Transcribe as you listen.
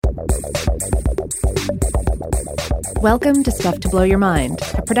Welcome to Stuff to Blow Your Mind,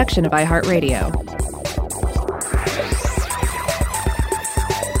 a production of iHeartRadio.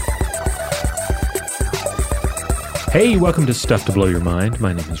 Hey, welcome to Stuff to Blow Your Mind.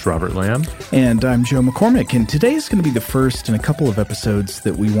 My name is Robert Lamb. And I'm Joe McCormick, and today is going to be the first in a couple of episodes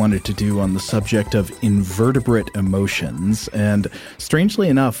that we wanted to do on the subject of invertebrate emotions. And strangely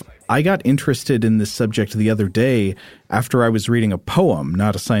enough, I got interested in this subject the other day after I was reading a poem,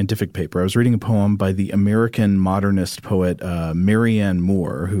 not a scientific paper. I was reading a poem by the American modernist poet Marianne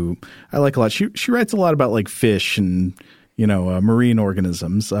Moore, who I like a lot. She writes a lot about like fish and marine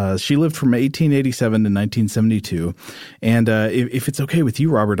organisms. She lived from 1887 to 1972. And if it's okay with you,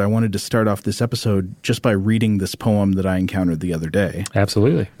 Robert, I wanted to start off this episode just by reading this poem that I encountered the other day.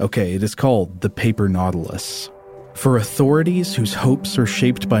 Absolutely. Okay, it is called The Paper Nautilus. For authorities whose hopes are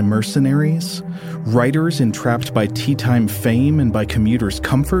shaped by mercenaries, writers entrapped by tea-time fame and by commuters'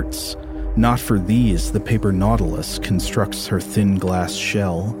 comforts, not for these the paper nautilus constructs her thin glass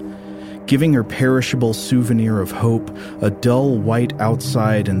shell, giving her perishable souvenir of hope a dull white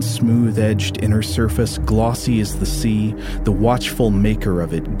outside and smooth-edged inner surface, glossy as the sea. The watchful maker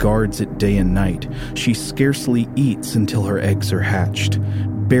of it guards it day and night. She scarcely eats until her eggs are hatched,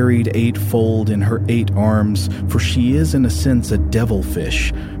 buried eightfold in her 8 arms, for she is in a sense a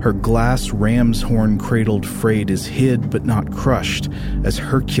devilfish. Her glass ram's horn cradled freight is hid but not crushed, as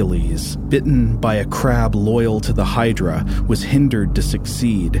Hercules, bitten by a crab loyal to the Hydra, was hindered to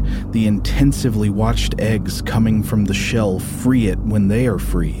succeed. The intensively watched eggs coming from the shell free it when they are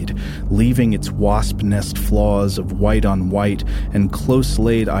freed, leaving its wasp nest flaws of white on white and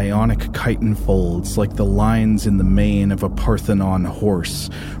close-laid ionic chitin folds like the lines in the mane of a Parthenon horse,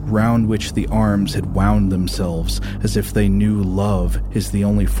 round which the arms had wound themselves as if they knew love is the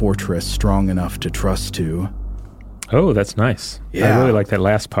only fortress strong enough to trust to. Oh, that's nice. Yeah. I really like that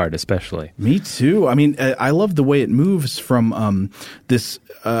last part especially. Me too. I mean, I love the way it moves from this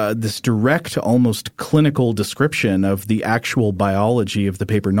direct, almost clinical description of the actual biology of the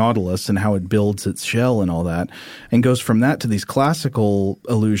paper nautilus and how it builds its shell and all that, and goes from that to these classical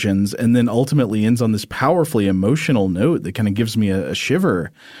allusions, and then ultimately ends on this powerfully emotional note that kind of gives me a shiver.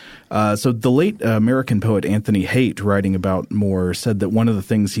 So the late American poet Anthony Haight, writing about Moore, said that one of the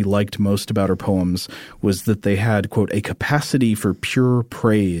things he liked most about her poems was that they had, quote, a capacity for pure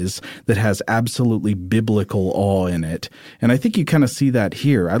praise that has absolutely biblical awe in it. And I think you kind of see that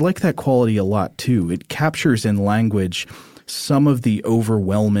here. I like that quality a lot, too. It captures in language some of the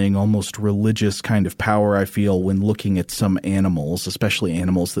overwhelming, almost religious kind of power I feel when looking at some animals, especially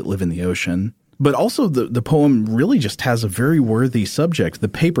animals that live in the ocean. But also the poem really just has a very worthy subject. The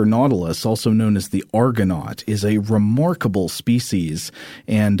paper nautilus, also known as the argonaut, is a remarkable species.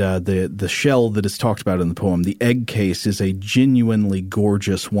 And the shell that is talked about in the poem, the egg case, is a genuinely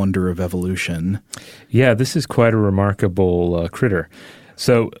gorgeous wonder of evolution. Yeah, this is quite a remarkable critter.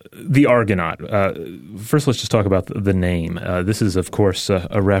 So the Argonaut, first let's just talk about the name. This is, of course,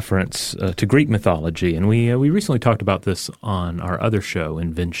 a reference to Greek mythology, and we recently talked about this on our other show,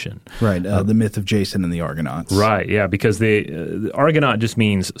 Invention. Right, the myth of Jason and the Argonauts. Right, yeah, because the Argonaut just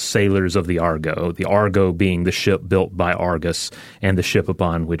means sailors of the Argo, the Argo being the ship built by Argus and the ship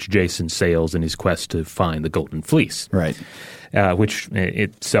upon which Jason sails in his quest to find the Golden Fleece. Right. Which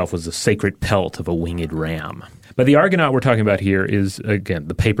itself was the sacred pelt of a winged ram. But the Argonaut we're talking about here is, again,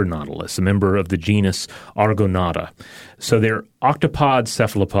 the paper nautilus, a member of the genus Argonauta. So they're octopods,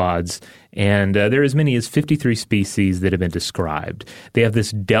 cephalopods, and there are as many as 53 species that have been described. They have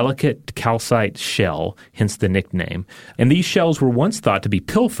this delicate calcite shell, hence the nickname. And these shells were once thought to be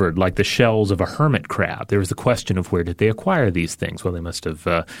pilfered like the shells of a hermit crab. There was the question of where did they acquire these things? Well, they must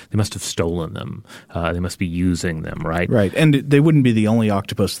have stolen them. They must be using them, right? Right. And they wouldn't be the only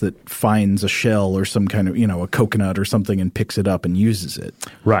octopus that finds a shell or some kind of, a coconut or something and picks it up and uses it.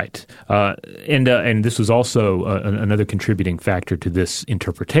 Right. And this was also another contributing factor to this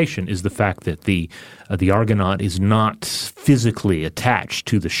interpretation is the fact that the Argonaut is not physically attached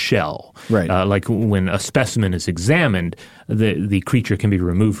to the shell. Right. Like when a specimen is examined, the creature can be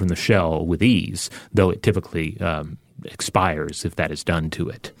removed from the shell with ease, though it typically expires if that is done to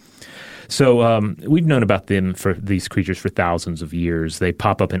it. So we've known about these creatures for thousands of years. They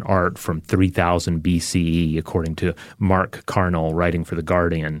pop up in art from 3000 BCE, according to Mark Carnell, writing for The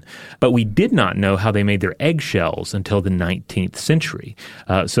Guardian. But we did not know how they made their eggshells until the 19th century.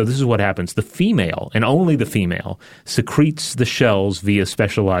 So this is what happens. The female, and only the female, secretes the shells via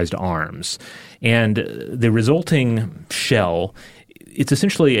specialized arms. And the resulting shell, it's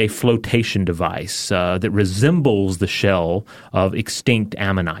essentially a flotation device that resembles the shell of extinct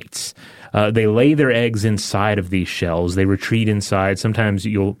ammonites. They lay their eggs inside of these shells. They retreat inside. Sometimes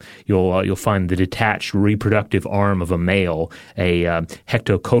you'll find the detached reproductive arm of a male, a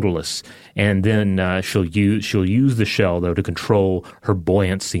hectocotylus, and then she'll use the shell though to control her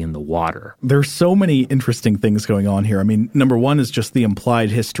buoyancy in the water. There's so many interesting things going on here. I mean, number one is just the implied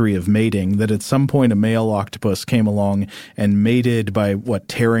history of mating, that at some point a male octopus came along and mated by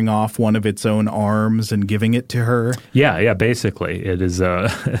tearing off one of its own arms and giving it to her? Yeah, basically. It is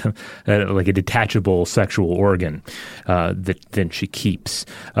like a detachable sexual organ that then she keeps.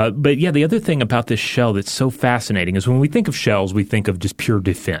 But yeah, the other thing about this shell that's so fascinating is when we think of shells, we think of just pure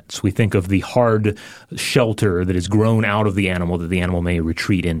defense. We think of the hard shelter that is grown out of the animal that the animal may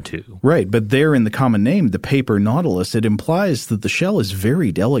retreat into. Right, but there in the common name, the paper nautilus, it implies that the shell is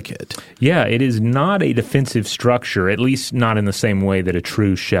very delicate. Yeah, it is not a defensive structure, at least not in the same way that a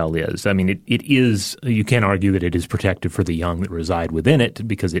true shell is. I mean, it is, you can argue that it is protective for the young that reside within it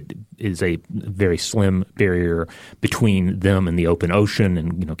because it is a very slim barrier between them and the open ocean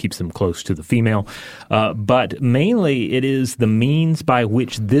and keeps them close to the female. But mainly it is the means by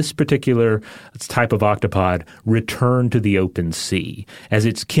which this particular type of octopod returned to the open sea, as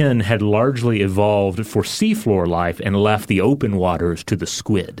its kin had largely evolved for seafloor life and left the open waters to the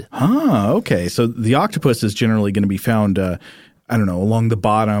squid. Okay. So the octopus is generally going to be found along the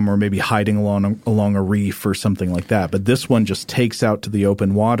bottom or maybe hiding along a reef or something like that. But this one just takes out to the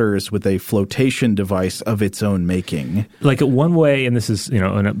open waters with a flotation device of its own making. Like one way, and this is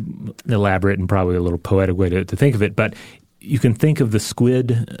an elaborate and probably a little poetic way to think of it, but you can think of the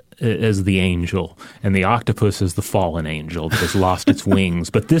squid as the angel and the octopus as the fallen angel that has lost its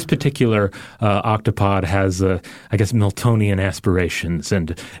wings. But this particular octopod has, Miltonian aspirations,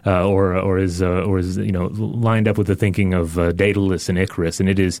 and or is lined up with the thinking of Daedalus and Icarus, and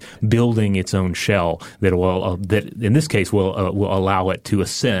it is building its own shell that will that in this case will allow it to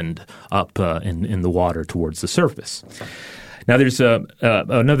ascend up in the water towards the surface. Now, there's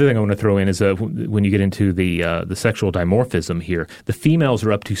another thing I want to throw in is when you get into the sexual dimorphism here, the females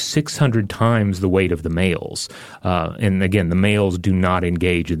are up to 600 times the weight of the males. And again, the males do not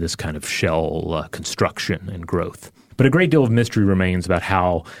engage in this kind of shell construction and growth. But a great deal of mystery remains about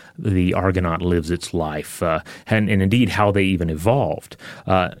how the Argonaut lives its life and indeed how they even evolved.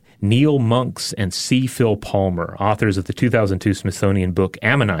 Neil Monks and C. Phil Palmer, authors of the 2002 Smithsonian book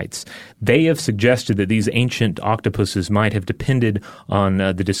Ammonites, they have suggested that these ancient octopuses might have depended on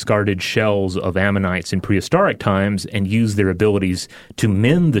the discarded shells of ammonites in prehistoric times and used their abilities to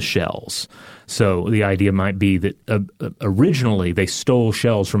mend the shells. So the idea might be that originally they stole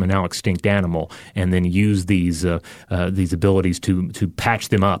shells from a now extinct animal and then used these abilities to patch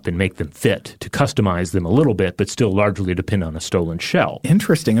them up and make them fit, to customize them a little bit, but still largely depend on a stolen shell.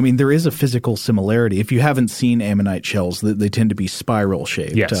 Interesting. I mean, there is a physical similarity. If you haven't seen ammonite shells, they tend to be spiral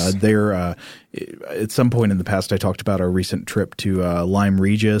shaped. Yes. At some point in the past, I talked about our recent trip to Lyme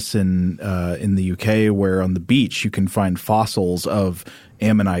Regis in the UK, where on the beach you can find fossils of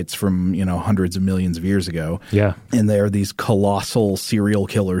ammonites from hundreds of millions of years ago. Yeah. And they are these colossal serial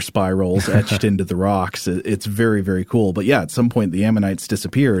killer spirals etched into the rocks. It's very, very cool. But yeah, at some point the ammonites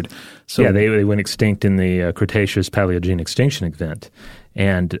disappeared. So yeah, they went extinct in the Cretaceous-Paleogene extinction event.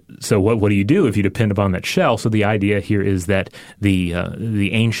 And so what do you do if you depend upon that shell? So the idea here is that the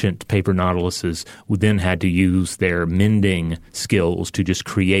ancient paper nautiluses would then had to use their mending skills to just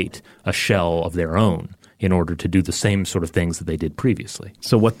create a shell of their own in order to do the same sort of things that they did previously.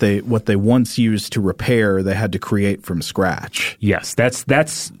 So what they once used to repair, they had to create from scratch. Yes, that's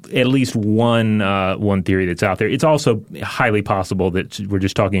at least one theory that's out there. It's also highly possible that we're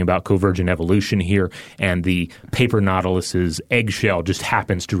just talking about convergent evolution here, and the paper nautilus's eggshell just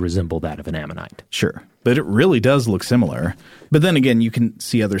happens to resemble that of an ammonite. Sure. But it really does look similar. But then again, you can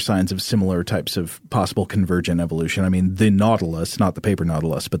see other signs of similar types of possible convergent evolution. I mean, the nautilus, not the paper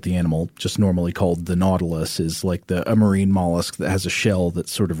nautilus, but the animal just normally called the nautilus, is like a marine mollusk that has a shell that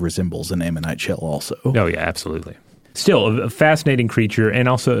sort of resembles an ammonite shell also. Oh, yeah, absolutely. Still, a fascinating creature, and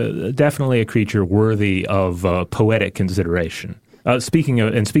also definitely a creature worthy of poetic consideration. Speaking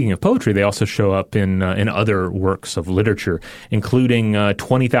of poetry, they also show up in other works of literature, including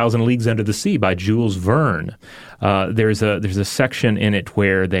 20,000 Leagues Under the Sea by Jules Verne. There's a section in it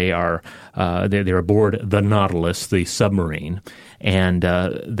where they're aboard the Nautilus, the submarine, and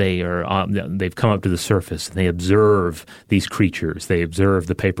they've come up to the surface and they observe these creatures. They observe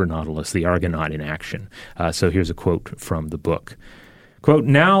the paper nautilus, the Argonaut, in action. So here's a quote from the book. Quote,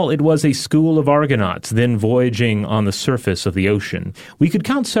 now it was a school of Argonauts then voyaging on the surface of the ocean. We could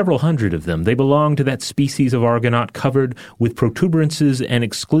count several hundred of them. They belonged to that species of Argonaut covered with protuberances and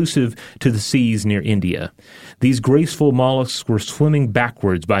exclusive to the seas near India. These graceful mollusks were swimming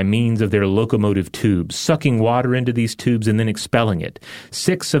backwards by means of their locomotive tubes, sucking water into these tubes and then expelling it.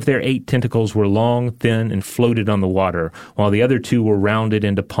 6 of their 8 tentacles were long, thin, and floated on the water, while the other 2 were rounded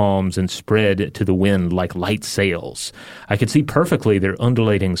into palms and spread to the wind like light sails. I could see perfectly their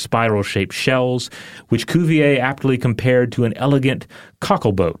undulating spiral-shaped shells, which Cuvier aptly compared to an elegant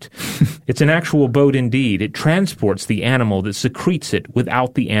cockle-boat. It's an actual boat indeed. It transports the animal that secretes it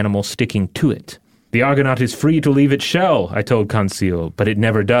without the animal sticking to it. The Argonaut is free to leave its shell, I told Conseil, but it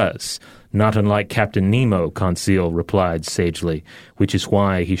never does. Not unlike Captain Nemo, Conseil replied sagely, which is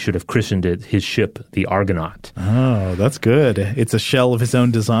why he should have christened his ship the Argonaut. Oh, that's good. It's a shell of his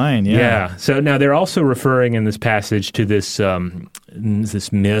own design, yeah. Yeah. So now they're also referring in this passage to this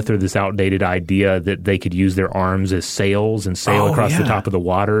myth or this outdated idea that they could use their arms as sails and sail across the top of the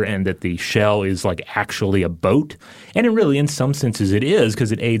water, and that the shell is like actually a boat. And it really, in some senses, it is,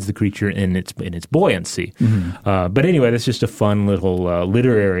 because it aids the creature in its buoyancy. Mm-hmm. But anyway, that's just a fun little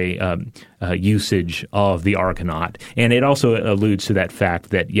literary usage of the Argonaut, and it also alludes to that fact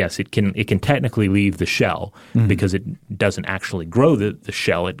that yes, it can technically leave the shell because it doesn't actually grow the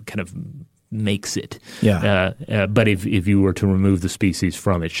shell; it kind of makes it. Yeah. But if you were to remove the species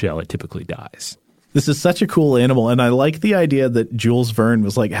from its shell, it typically dies. This is such a cool animal, and I like the idea that Jules Verne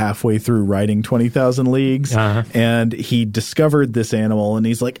was like halfway through writing 20,000 Leagues, and he discovered this animal, and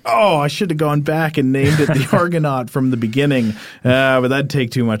he's like, oh, I should have gone back and named it the Argonaut from the beginning, but that'd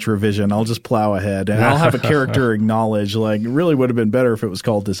take too much revision. I'll just plow ahead, and I'll have a character acknowledge, like, it really would have been better if it was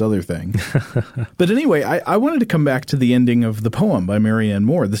called this other thing. But anyway, I wanted to come back to the ending of the poem by Marianne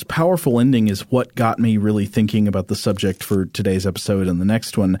Moore. This powerful ending is what got me really thinking about the subject for today's episode and the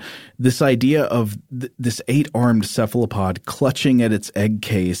next one. This idea of this 8-armed cephalopod clutching at its egg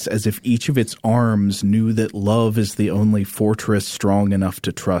case as if each of its arms knew that love is the only fortress strong enough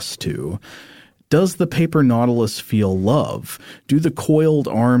to trust to. Does the paper nautilus feel love? Do the coiled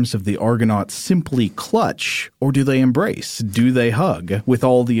arms of the Argonaut simply clutch, or do they embrace? Do they hug with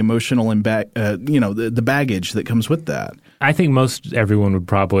all the emotional the baggage that comes with that? I think everyone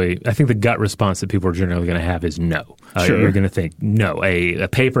would I think the gut response that people are generally going to have is no. Sure. You're going to think, no, a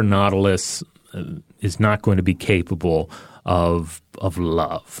paper nautilus is not going to be capable of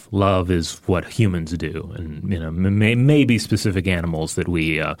love. Love is what humans do, and maybe specific animals that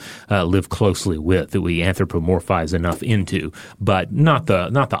we live closely with, that we anthropomorphize enough into, but not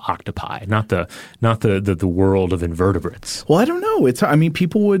the octopi, not the world of invertebrates. Well, I don't know.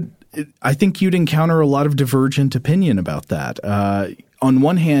 People would. I think you'd encounter a lot of divergent opinion about that. On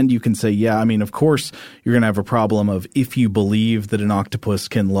one hand, you can say, of course, you're going to have a problem of if you believe that an octopus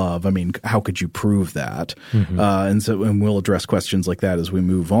can love. How could you prove that? Mm-hmm. And we'll address questions like that as we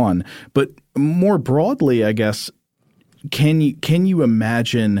move on. But more broadly, I guess, can you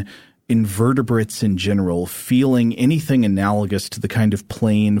imagine invertebrates in general feeling anything analogous to the kind of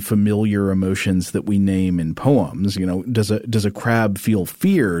plain, familiar emotions that we name in poems? Does a crab feel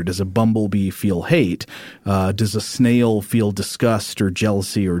fear? Does a bumblebee feel hate? Does a snail feel disgust or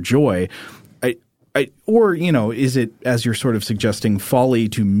jealousy or joy? Or is it, as you're sort of suggesting, folly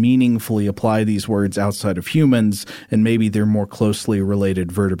to meaningfully apply these words outside of humans, and maybe they're more closely related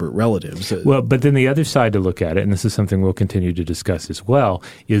vertebrate relatives? Well, but then the other side to look at it, and this is something we'll continue to discuss as well,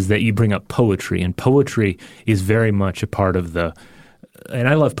 is that you bring up poetry, and poetry is very much a part of and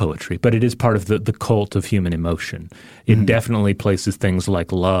I love poetry, but it is part of the cult of human emotion. It definitely places things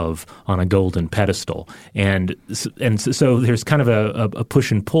like love on a golden pedestal. And so there's kind of a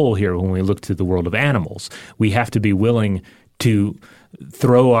push and pull here when we look to the world of animals. We have to be willing to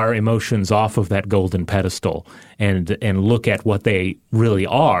throw our emotions off of that golden pedestal and look at what they really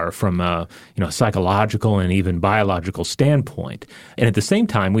are from a psychological and even biological standpoint. And at the same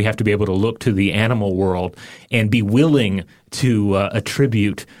time, we have to be able to look to the animal world and be willing to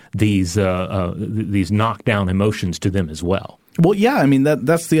attribute these knockdown emotions to them as well. Well, yeah,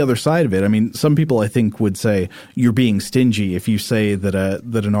 that's the other side of it. Some people, I think, would say you're being stingy if you say that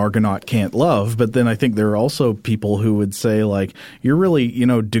an Argonaut can't love. But then I think there are also people who would say, like, you're really,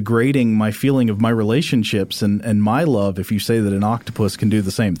 degrading my feeling of my relationships and my love if you say that an octopus can do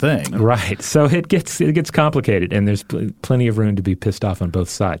the same thing. Right. So it gets complicated, and there's plenty of room to be pissed off on both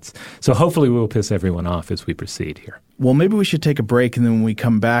sides. So hopefully we'll piss everyone off as we proceed here. Well, maybe we should take a break, and then when we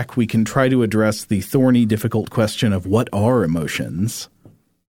come back, we can try to address the thorny, difficult question of what are emotions.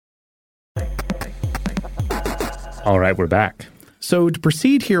 All right, we're back. So to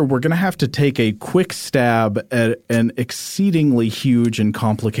proceed here, we're going to have to take a quick stab at an exceedingly huge and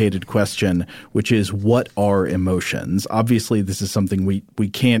complicated question, which is, what are emotions? Obviously, this is something we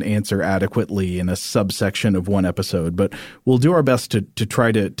can't answer adequately in a subsection of one episode, but we'll do our best to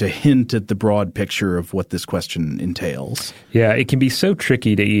try to hint at the broad picture of what this question entails. Yeah, it can be so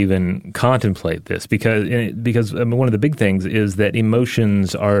tricky to even contemplate this because one of the big things is that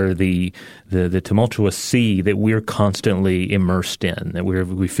emotions are the tumultuous sea that we're constantly immersed in, that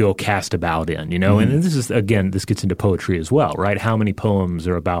we feel cast about in, and this gets into poetry as well, right? How many poems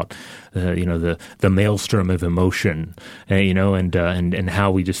are about the maelstrom of emotion, and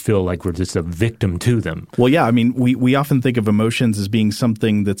how we just feel like we're just a victim to them. Well, yeah, I mean, we often think of emotions as being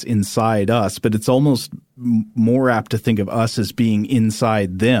something that's inside us, but it's almost more apt to think of us as being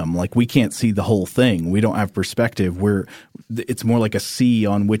inside them. Like, we can't see the whole thing. We don't have perspective. It's more like a sea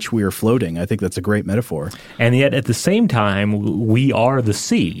on which we are floating. I think that's a great metaphor. And yet at the same time, we are the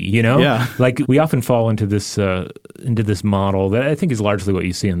sea, Yeah. Like, we often fall into this model that I think is largely what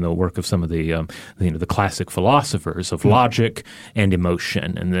you see in the work of some of the classic philosophers of logic and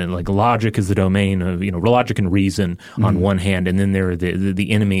emotion. And then, like, logic is the domain of, logic and reason on one hand, and then there are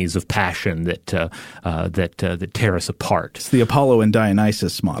the enemies of passion that tear us apart. It's the Apollo and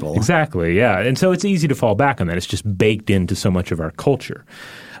Dionysus model. Exactly, yeah. And so it's easy to fall back on that. It's just baked into so much of our culture.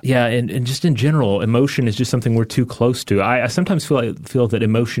 Yeah, and just in general, emotion is just something we're too close to. I sometimes feel that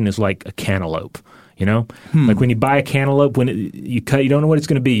emotion is like a cantaloupe. Like when you buy a cantaloupe, when you cut, you don't know what it's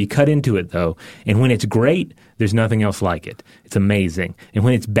going to be. You cut into it, though, and when it's great, there's nothing else like it. It's amazing. And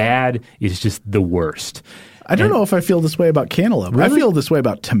when it's bad, it's just the worst. I don't know if I feel this way about cantaloupe. Really? I feel this way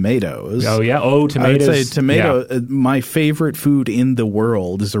about tomatoes. Oh, yeah? Oh, tomatoes. I would say my favorite food in the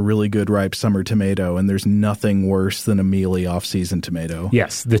world is a really good ripe summer tomato, and there's nothing worse than a mealy off-season tomato.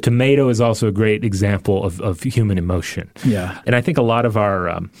 Yes, the tomato is also a great example of human emotion. Yeah. And I think a lot of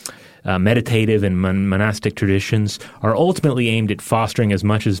our meditative and monastic traditions are ultimately aimed at fostering as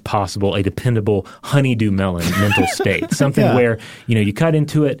much as possible a dependable honeydew melon mental state, something where you cut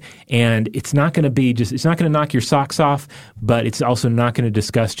into it and it's not going to knock your socks off, but it's also not going to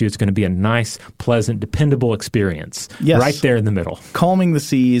disgust you. It's going to be a nice, pleasant, dependable experience right there in the middle. Calming the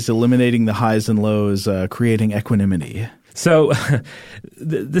seas, eliminating the highs and lows, creating equanimity. So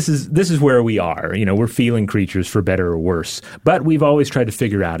this is where we are. We're feeling creatures for better or worse, but we've always tried to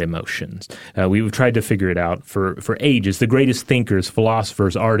figure out emotions. We've tried to figure it out for ages. The greatest thinkers,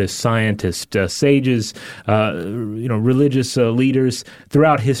 philosophers, artists, scientists, sages, religious leaders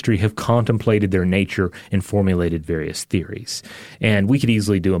throughout history have contemplated their nature and formulated various theories. And we could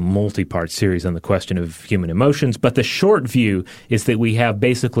easily do a multi-part series on the question of human emotions, but the short view is that we have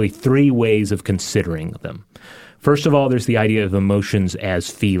basically three ways of considering them. First of all, there's the idea of emotions as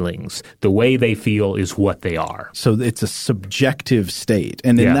feelings. The way they feel is what they are. So it's a subjective state.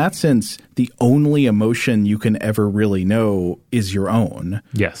 And in that sense, the only emotion you can ever really know is your own.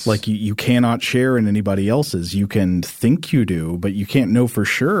 Yes. Like you cannot share in anybody else's. You can think you do, but you can't know for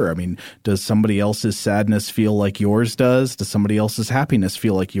sure. I mean, does somebody else's sadness feel like yours does? Does somebody else's happiness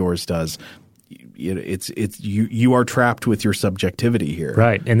feel like yours does? You are trapped with your subjectivity here.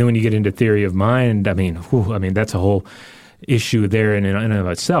 Right. And then when you get into theory of mind, I mean, that's a whole issue there in and of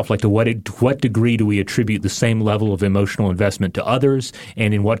itself. Like, to what degree do we attribute the same level of emotional investment to others?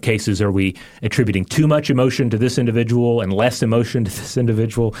 And in what cases are we attributing too much emotion to this individual and less emotion to this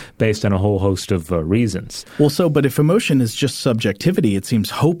individual based on a whole host of reasons? Well, but if emotion is just subjectivity, it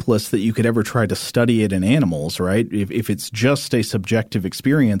seems hopeless that you could ever try to study it in animals, right? If it's just a subjective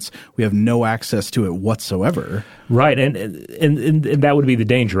experience, we have no access to it whatsoever. Right. And that would be the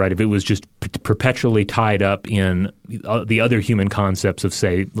danger, right? If it was just perpetually tied up in the other human concepts of,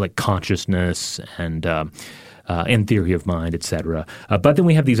 say, like consciousness and theory of mind, et cetera. But then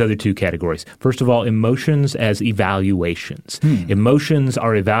we have these other two categories. First of all, emotions as evaluations. Emotions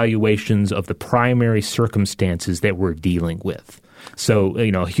are evaluations of the primary circumstances that we're dealing with. So,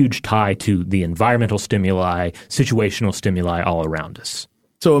 a huge tie to the environmental stimuli, situational stimuli all around us.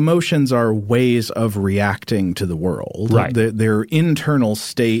 So emotions are ways of reacting to the world. Right. They're internal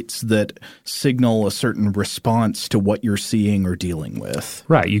states that signal a certain response to what you're seeing or dealing with.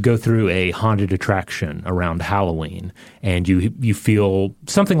 Right. You go through a haunted attraction around Halloween, and you feel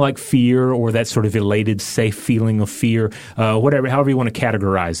something like fear, or that sort of elated, safe feeling of fear, however you want to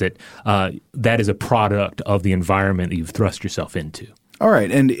categorize it. That is a product of the environment that you've thrust yourself into. All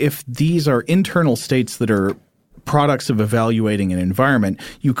right. And if these are internal states that are products of evaluating an environment,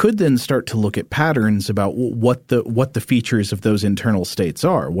 you could then start to look at patterns about what the features of those internal states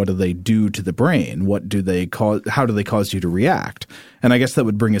are. What do they do to the brain? What do they cause? How do they cause you to react? And I guess that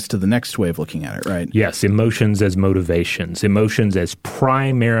would bring us to the next way of looking at it, right? Yes, emotions as motivations, emotions as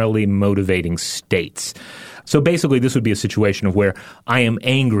primarily motivating states. So basically, this would be a situation of where I am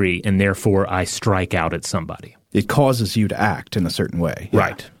angry and therefore I strike out at somebody. It causes you to act in a certain way. Yeah.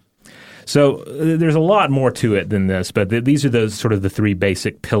 Right. So there's a lot more to it than this, but these are the three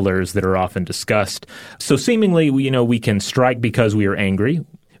basic pillars that are often discussed. So seemingly, we can strike because we are angry.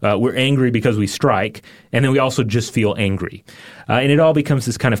 We're angry because we strike, and then we also just feel angry. And it all becomes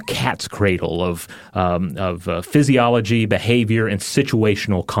this kind of cat's cradle of physiology, behavior, and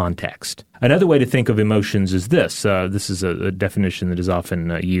situational context. Another way to think of emotions is this. This is a definition that is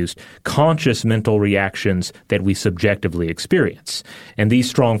often used. Conscious mental reactions that we subjectively experience. And these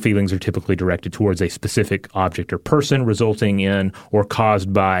strong feelings are typically directed towards a specific object or person, resulting in or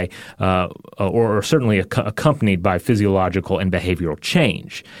caused by or certainly accompanied by physiological and behavioral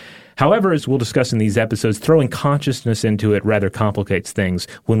change. However, as we'll discuss in these episodes, throwing consciousness into it rather complicates things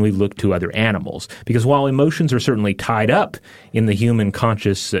when we look to other animals. Because while emotions are certainly tied up in the human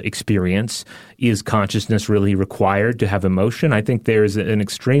conscious experience, is consciousness really required to have emotion? I think there's an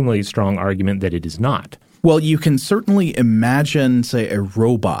extremely strong argument that it is not. Well, you can certainly imagine, say, a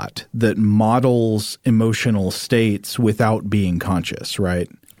robot that models emotional states without being conscious, right?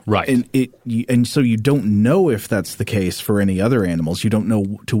 Right. And so you don't know if that's the case for any other animals. You don't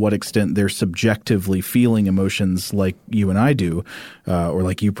know to what extent they're subjectively feeling emotions like you and I do, or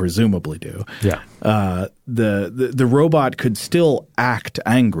like you presumably do. Yeah. The robot could still act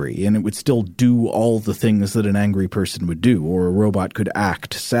angry, and it would still do all the things that an angry person would do. Or a robot could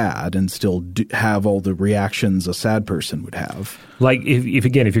act sad and still have all the reactions a sad person would have. Like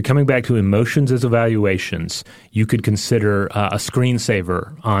if you're coming back to emotions as evaluations, you could consider a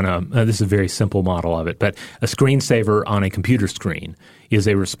screensaver on this is a very simple model of it, but a screensaver on a computer screen is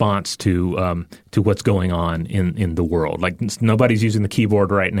a response to what's going on in the world. Like nobody's using the keyboard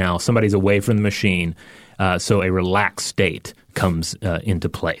right now. Somebody's away from the machine. So a relaxed state comes into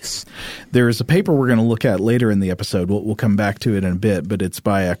place. There is a paper we're going to look at later in the episode. We'll come back to it in a bit, but it's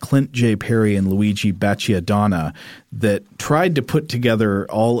by Clint J. Perry and Luigi Bacciadonna that tried to put together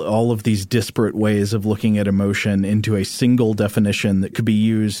all of these disparate ways of looking at emotion into a single definition that could be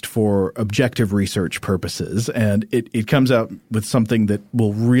used for objective research purposes. And it comes out with something that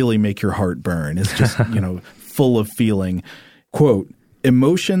will really make your heart burn. It's just, full of feeling. Quote,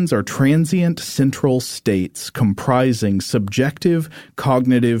 emotions are transient central states comprising subjective,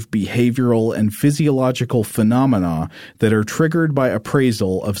 cognitive, behavioral, and physiological phenomena that are triggered by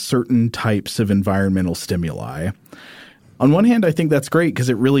appraisal of certain types of environmental stimuli. On one hand, I think that's great because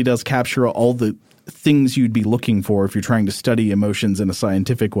it really does capture all the things you'd be looking for if you're trying to study emotions in a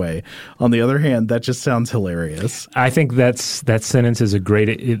scientific way. On the other hand, that just sounds hilarious. I think that sentence is a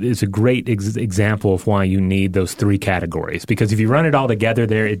great example of why you need those three categories. Because if you run it all together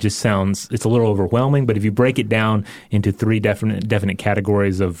there, it's a little overwhelming. But if you break it down into three definite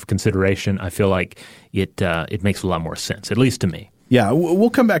categories of consideration, I feel like it makes a lot more sense, at least to me. Yeah, we'll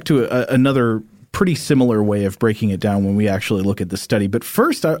come back to another pretty similar way of breaking it down when we actually look at the study. But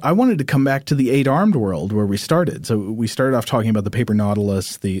first, I wanted to come back to the eight-armed world where we started. So we started off talking about the paper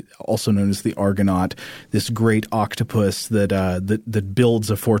nautilus, also known as the Argonaut, this great octopus that builds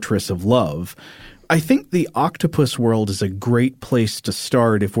a fortress of love. I think the octopus world is a great place to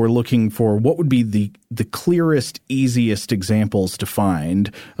start if we're looking for what would be the clearest, easiest examples to find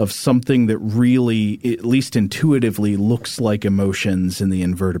of something that really, at least intuitively, looks like emotions in the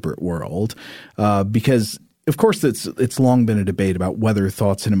invertebrate world. Because of course, it's long been a debate about whether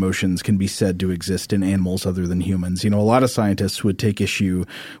thoughts and emotions can be said to exist in animals other than humans. A lot of scientists would take issue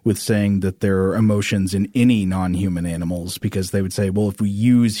with saying that there are emotions in any non-human animals because they would say, well, if we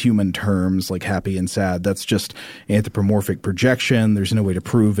use human terms like happy and sad, that's just anthropomorphic projection. There's no way to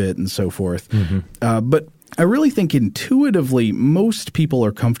prove it and so forth. Mm-hmm. But I really think intuitively most people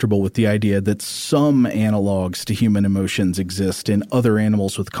are comfortable with the idea that some analogs to human emotions exist in other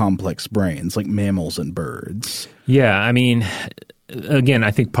animals with complex brains, like mammals and birds. Yeah, I mean, again,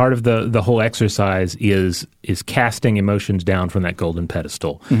 I think part of the whole exercise is casting emotions down from that golden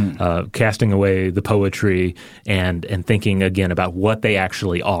pedestal, mm-hmm. Casting away the poetry and thinking again about what they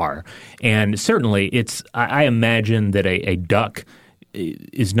actually are. And certainly I imagine that a duck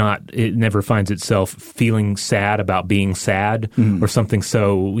it never finds itself feeling sad about being sad or something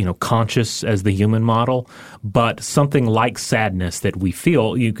so, conscious as the human model. But something like sadness that we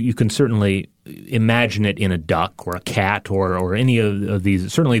feel, you can certainly imagine it in a duck or a cat or any of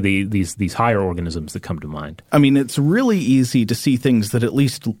these, certainly these higher organisms that come to mind. I mean, it's really easy to see things that at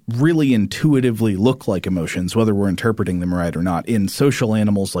least really intuitively look like emotions, whether we're interpreting them right or not, in social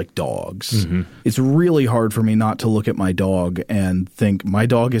animals like dogs. Mm-hmm. It's really hard for me not to look at my dog and think my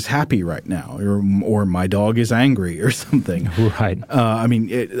dog is happy right now or my dog is angry or something. Right. I mean,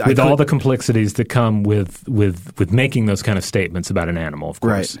 with all the complexities that come with making those kind of statements about an animal, of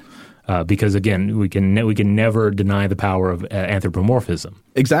course. Right. Because again, we can never deny the power of anthropomorphism.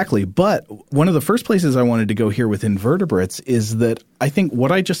 Exactly. But one of the first places I wanted to go here with invertebrates is that I think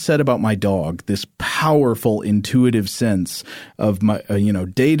what I just said about my dog, this powerful intuitive sense of my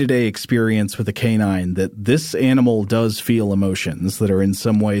day-to-day experience with a canine, that this animal does feel emotions that are in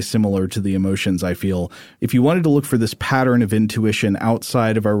some way similar to the emotions I feel. If you wanted to look for this pattern of intuition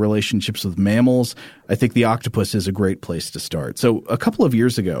outside of our relationships with mammals, I think the octopus is a great place to start. So a couple of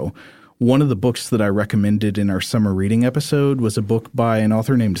years ago, one of the books that I recommended in our summer reading episode was a book by an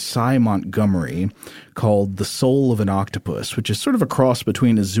author named Cy Montgomery called The Soul of an Octopus, which is sort of a cross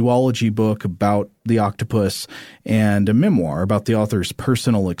between a zoology book about the octopus and a memoir about the author's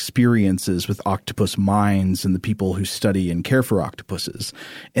personal experiences with octopus minds and the people who study and care for octopuses.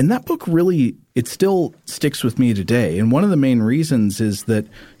 And that book really, it still sticks with me today. And one of the main reasons is that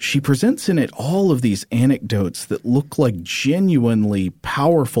she presents in it all of these anecdotes that look like genuinely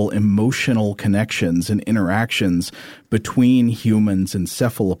powerful emotional connections and interactions between humans and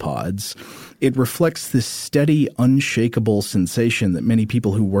cephalopods. It reflects this steady, unshakable sensation that many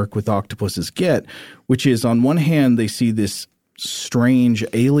people who work with octopuses get, which is on one hand, they see this strange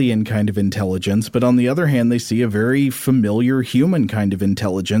alien kind of intelligence, but on the other hand, they see a very familiar human kind of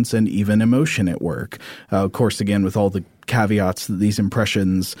intelligence and even emotion at work. Of course, again, with all the caveats that these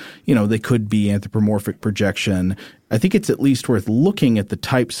impressions, they could be anthropomorphic projection. I think it's at least worth looking at the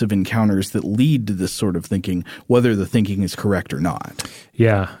types of encounters that lead to this sort of thinking, whether the thinking is correct or not.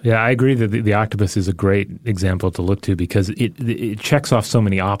 Yeah, I agree that the octopus is a great example to look to because it checks off so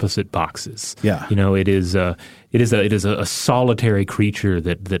many opposite boxes. Yeah, it is a solitary creature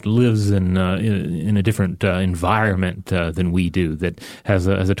that lives in a different environment than we do. That has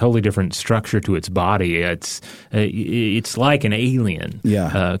a totally different structure to its body. It's like an alien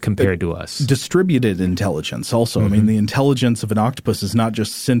compared to us. Distributed intelligence also. Mm-hmm. I mean, the intelligence of an octopus is not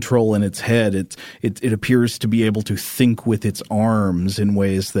just central in its head. It appears to be able to think with its arms in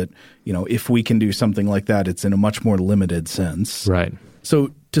ways that, if we can do something like that, it's in a much more limited sense. Right.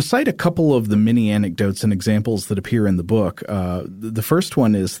 So to cite a couple of the many anecdotes and examples that appear in the book, the first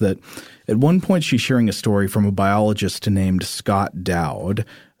one is that at one point she's sharing a story from a biologist named Scott Dowd.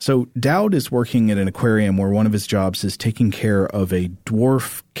 So Dowd is working at an aquarium where one of his jobs is taking care of a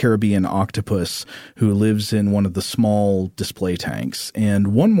dwarf Caribbean octopus who lives in one of the small display tanks.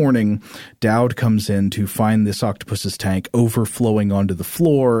 And one morning, Dowd comes in to find this octopus's tank overflowing onto the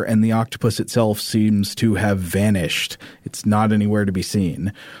floor, and the octopus itself seems to have vanished. It's not anywhere to be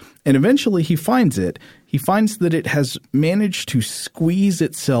seen. And eventually he finds it. He finds that it has managed to squeeze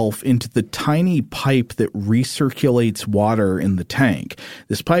itself into the tiny pipe that recirculates water in the tank.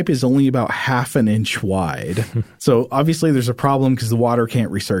 This pipe is only about half an inch wide. So obviously there's a problem because the water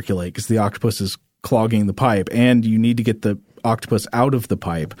can't recirculate because the octopus is clogging the pipe, and you need to get the octopus out of the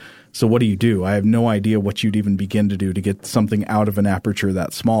pipe. So what do? I have no idea what you'd even begin to do to get something out of an aperture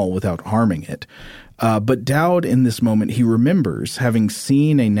that small without harming it. But Dowd, in this moment, he remembers having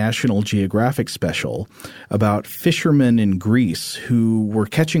seen a National Geographic special about fishermen in Greece who were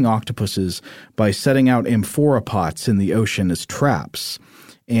catching octopuses by setting out amphora pots in the ocean as traps.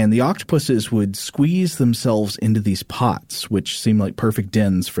 And the octopuses would squeeze themselves into these pots, which seemed like perfect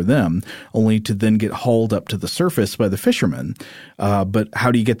dens for them, only to then get hauled up to the surface by the fishermen. But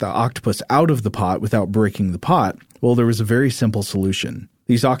how do you get the octopus out of the pot without breaking the pot? Well, there was a very simple solution.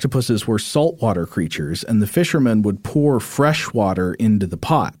 These octopuses were saltwater creatures, and the fishermen would pour fresh water into the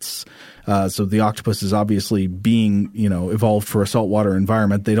pots. So the octopus is obviously being, evolved for a saltwater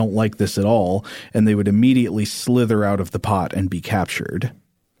environment. They don't like this at all, and they would immediately slither out of the pot and be captured.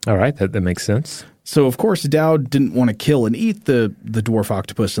 All right, that makes sense. So, of course, Dowd didn't want to kill and eat the dwarf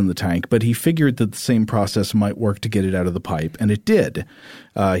octopus in the tank, but he figured that the same process might work to get it out of the pipe, and it did.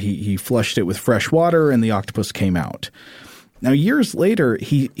 He flushed it with fresh water, and the octopus came out. Now, years later,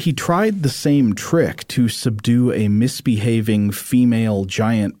 he tried the same trick to subdue a misbehaving female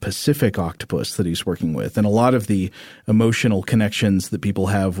giant Pacific octopus that he's working with. And a lot of the emotional connections that people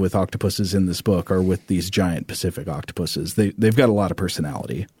have with octopuses in this book are with these giant Pacific octopuses. They've got a lot of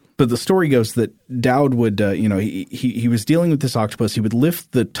personality. But the story goes that Dowd would, he was dealing with this octopus. He would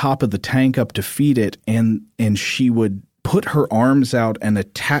lift the top of the tank up to feed it, and she would put her arms out and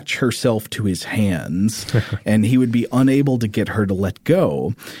attach herself to his hands, and he would be unable to get her to let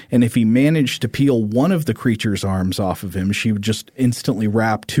go. And if he managed to peel one of the creature's arms off of him, she would just instantly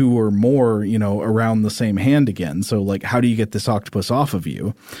wrap two or more, around the same hand again. So, how do you get this octopus off of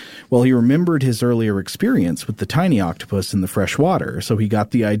you? Well, he remembered his earlier experience with the tiny octopus in the fresh water, so he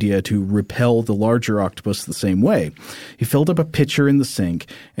got the idea to repel the larger octopus the same way. He filled up a pitcher in the sink,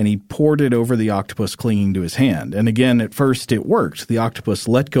 and he poured it over the octopus clinging to his hand. And again, at first it worked. The octopus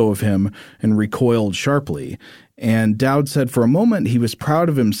let go of him and recoiled sharply. And Dowd said for a moment he was proud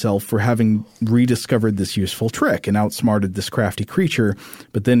of himself for having rediscovered this useful trick and outsmarted this crafty creature.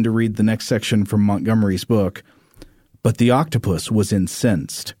 But then to read the next section from Montgomery's book, but the octopus was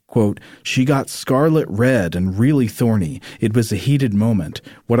incensed. Quote, she got scarlet red and really thorny. It was a heated moment.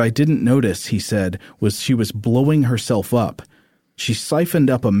 What I didn't notice, he said, was she was blowing herself up. She siphoned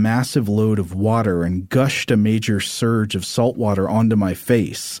up a massive load of water and gushed a major surge of salt water onto my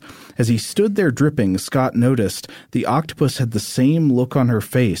face. As he stood there dripping, Scott noticed the octopus had the same look on her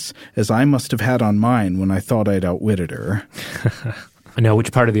face as I must have had on mine when I thought I'd outwitted her. Now,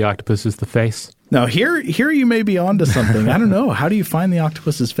 which part of the octopus is the face? Now, here you may be onto something. I don't know. How do you find the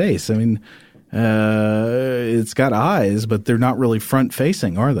octopus's face? I mean, it's got eyes, but they're not really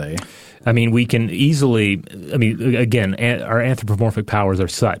front-facing, are they? I mean, we can easily – again, our anthropomorphic powers are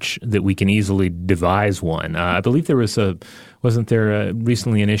such that we can easily devise one. I believe there was wasn't there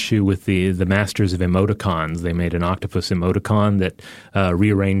recently an issue with the masters of emoticons? They made an octopus emoticon that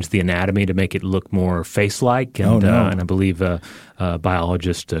rearranged the anatomy to make it look more face-like, and I believe a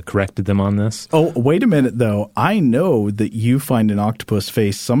biologist corrected them on this. Oh, wait a minute, though. I know that you find an octopus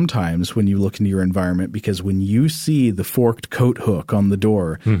face sometimes when you look into your environment, because when you see the forked coat hook on the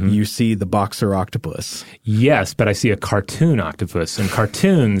door, you see the boxer octopus. Yes, but I see a cartoon octopus, and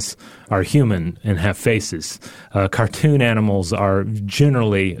cartoons are human and have faces. Cartoon animals are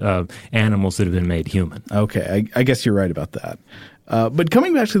generally animals that have been made human. Okay, I guess you're right about that. But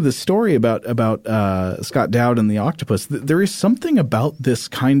coming back to the story about Scott Dowd and the octopus, there is something about this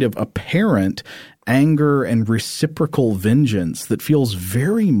kind of apparent anger and reciprocal vengeance that feels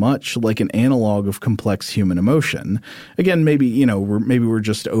very much like an analog of complex human emotion. Again, maybe we're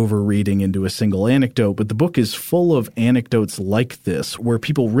just overreading into a single anecdote, but the book is full of anecdotes like this, where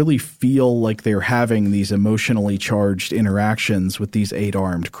people really feel like they're having these emotionally charged interactions with these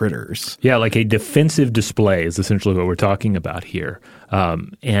 8-armed critters. Yeah, like a defensive display is essentially what we're talking about here.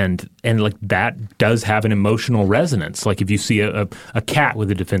 And like that does have an emotional resonance. Like if you see a cat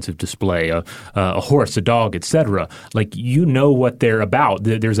with a defensive display, a horse, a dog, etc., like you know what they're about.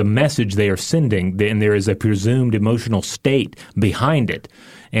 There's a message they are sending, and there is a presumed emotional state behind it.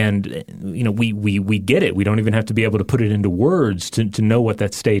 And we get it. We don't even have to be able to put it into words to know what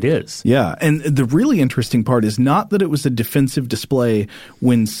that state is. Yeah, and the really interesting part is not that it was a defensive display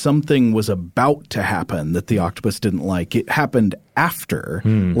when something was about to happen that the octopus didn't like. It happened after.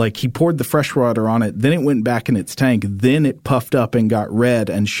 Like he poured the fresh water on it, then it went back in its tank, then it puffed up and got red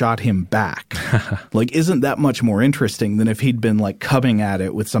and shot him back. Like, isn't that much more interesting than if he'd been like coming at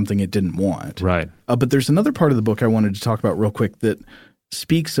it with something it didn't want? Right. But there's another part of the book I wanted to talk about real quick that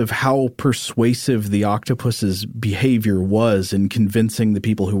speaks of how persuasive the octopus's behavior was in convincing the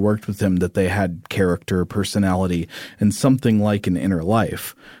people who worked with him that they had character, personality, and something like an inner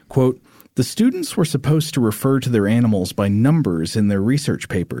life. Quote, the students were supposed to refer to their animals by numbers in their research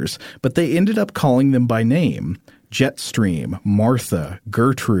papers, but they ended up calling them by name. Jetstream, Martha,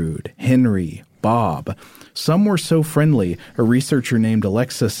 Gertrude, Henry, Bob. Some were so friendly, a researcher named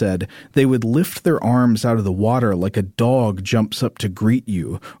Alexa said, they would lift their arms out of the water like a dog jumps up to greet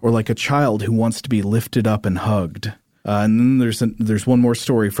you, or like a child who wants to be lifted up and hugged. And then there's one more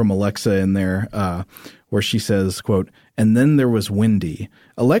story from Alexa in there where she says, quote, and then there was Wendy.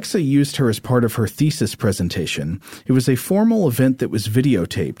 Alexa used her as part of her thesis presentation. It was a formal event that was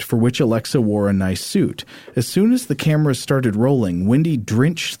videotaped, for which Alexa wore a nice suit. As soon as the cameras started rolling, Wendy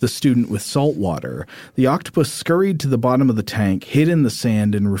drenched the student with salt water. The octopus scurried to the bottom of the tank, hid in the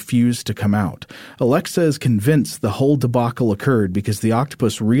sand, and refused to come out. Alexa is convinced the whole debacle occurred because the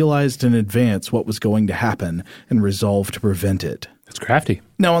octopus realized in advance what was going to happen and resolved to prevent it. That's crafty.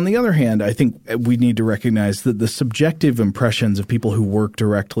 Now, on the other hand, I think we need to recognize that the subjective impressions of people who work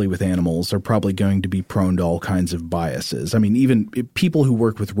directly with animals are probably going to be prone to all kinds of biases. I mean, even people who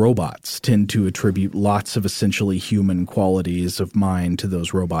work with robots tend to attribute lots of essentially human qualities of mind to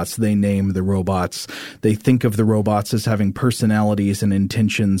those robots. They name the robots. They think of the robots as having personalities and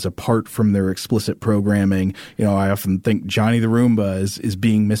intentions apart from their explicit programming. I often think Johnny the Roomba is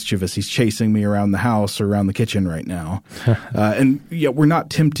being mischievous. He's chasing me around the house or around the kitchen right now. And we're not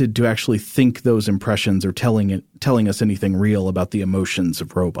tempted to actually think those impressions are telling us anything real about the emotions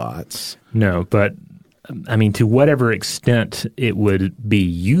of robots. No, but I mean, to whatever extent it would be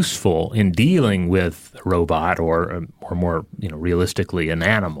useful in dealing with a robot or more, realistically, an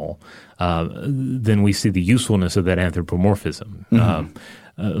animal, then we see the usefulness of that anthropomorphism.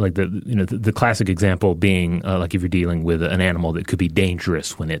 Like the classic example being like if you're dealing with an animal that could be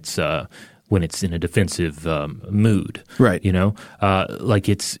dangerous when it's in a defensive mood, right? Like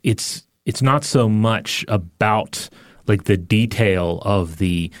it's not so much about like the detail of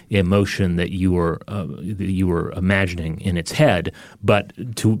the emotion that you were imagining in its head, but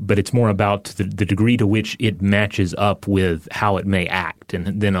it's more about the degree to which it matches up with how it may act,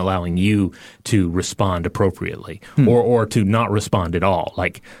 and then allowing you to respond appropriately, or to not respond at all.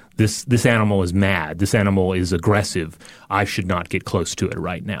 Like this animal is mad, this animal is aggressive. I should not get close to it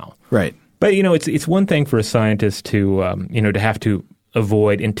right now. Right. But it's one thing for a scientist to to have to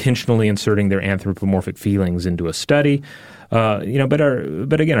avoid intentionally inserting their anthropomorphic feelings into a study, but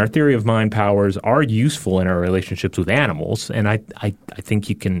again, our theory of mind powers are useful in our relationships with animals, and I think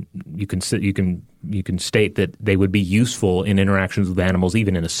you can state that they would be useful in interactions with animals,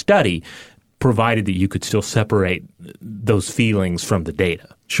 even in a study, provided that you could still separate those feelings from the data.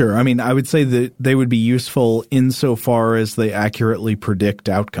 Sure. I mean, I would say that they would be useful insofar as they accurately predict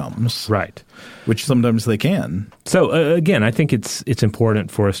outcomes. Right. Which sometimes they can. So again, I think it's important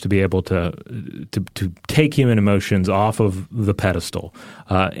for us to be able to take human emotions off of the pedestal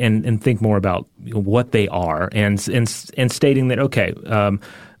and think more about what they are, and stating that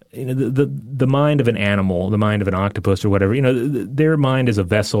the mind of an animal, the mind of an octopus or whatever, their mind is a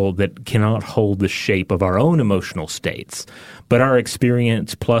vessel that cannot hold the shape of our own emotional states. But our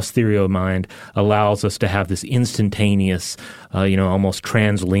experience plus theory of mind allows us to have this instantaneous, almost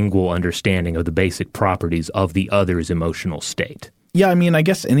translingual understanding of the basic properties of the other's emotional state. Yeah, I mean, I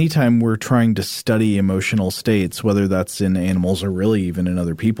guess anytime we're trying to study emotional states, whether that's in animals or really even in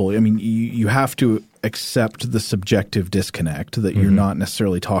other people, I mean, you have to accept the subjective disconnect, that you're not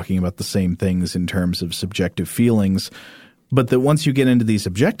necessarily talking about the same things in terms of subjective feelings, but that once you get into these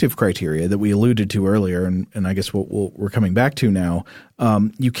objective criteria that we alluded to earlier, and I guess what we're coming back to now,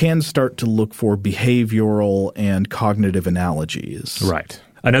 you can start to look for behavioral and cognitive analogies. Right.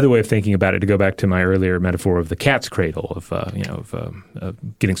 Another way of thinking about it, to go back to my earlier metaphor of the cat's cradle, of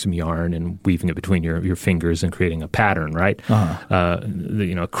getting some yarn and weaving it between your fingers and creating a pattern, right?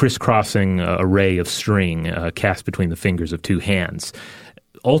 A crisscrossing array of string cast between the fingers of two hands.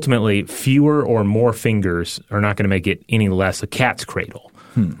 Ultimately, fewer or more fingers are not going to make it any less a cat's cradle,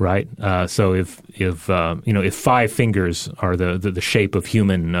 right? So if 5 fingers are the shape of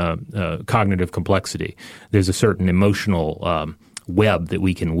human cognitive complexity, there's a certain emotional web that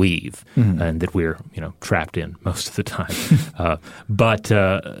we can weave and that we're trapped in most of the time. But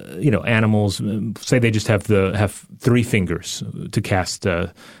animals, say they just have 3 fingers to cast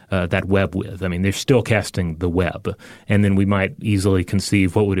that web with. I mean, they're still casting the web, and then we might easily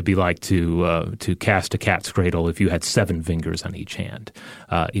conceive what would it be like to cast a cat's cradle if you had 7 fingers on each hand.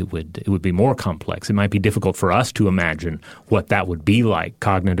 It would be more complex. It might be difficult for us to imagine what that would be like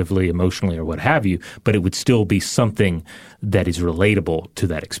cognitively, emotionally, or what have you, but it would still be something that is relatable to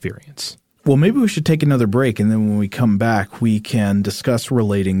that experience. Well, maybe we should take another break, and then when we come back, we can discuss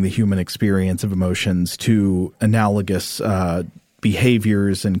relating the human experience of emotions to analogous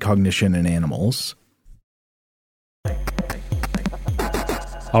behaviors and cognition in animals.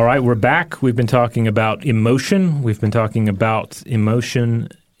 All right, we're back. We've been talking about emotion. We've been talking about emotion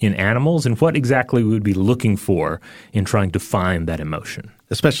in animals and what exactly we would be looking for in trying to find that emotion.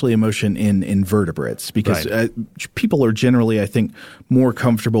 Especially emotion in invertebrates, because people are generally, I think, more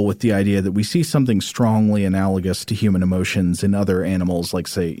comfortable with the idea that we see something strongly analogous to human emotions in other animals, like,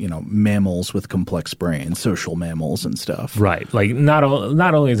 say, mammals with complex brains, social mammals and stuff. Right. Like not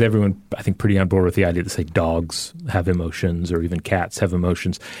only is everyone, I think, pretty on board with the idea that, say, dogs have emotions or even cats have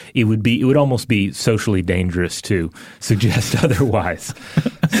emotions, it would almost be socially dangerous to suggest otherwise.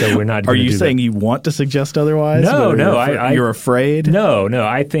 So we're not. Are you saying you want to suggest otherwise? No. You're afraid? No.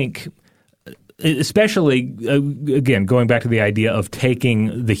 I think, especially, again, going back to the idea of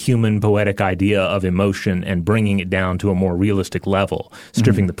taking the human poetic idea of emotion and bringing it down to a more realistic level,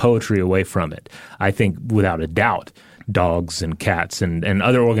 stripping the poetry away from it, I think without a doubt dogs and cats and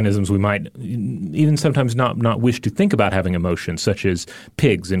other organisms we might even sometimes not wish to think about having emotions, such as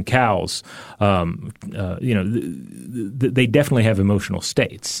pigs and cows, they definitely have emotional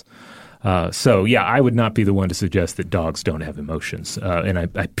states. I would not be the one to suggest that dogs don't have emotions. And I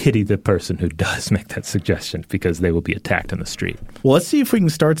pity the person who does make that suggestion because they will be attacked in the street. Well, let's see if we can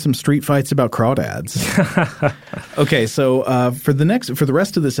start some street fights about crawdads. Okay, so for the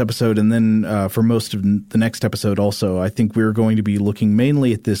rest of this episode and then for most of the next episode also, I think we're going to be looking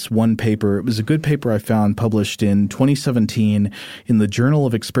mainly at this one paper. It was a good paper I found published in 2017 in the Journal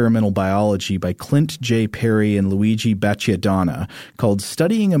of Experimental Biology by Clint J. Perry and Luigi Bacciadonna called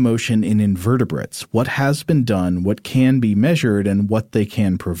Studying Emotion in Invertebrates, What Has Been Done, What Can Be Measured, and What They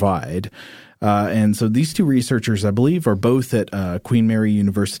Can Provide. And so these two researchers, I believe, are both at Queen Mary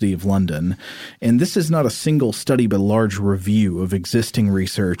University of London. And this is not a single study, but a large review of existing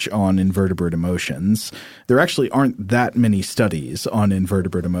research on invertebrate emotions. There actually aren't that many studies on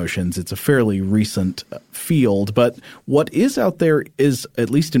invertebrate emotions. It's a fairly recent field, but what is out there is,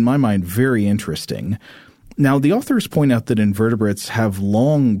 at least in my mind, very interesting. Now, the authors point out that invertebrates have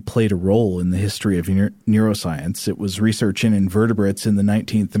long played a role in the history of neuroscience. It was research in invertebrates in the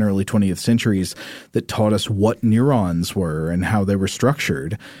 19th and early 20th centuries that taught us what neurons were and how they were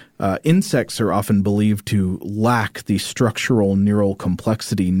structured. Insects are often believed to lack the structural neural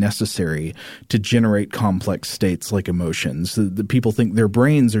complexity necessary to generate complex states like emotions. The people think their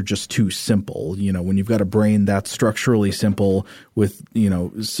brains are just too simple. You know, when you've got a brain that's structurally simple with,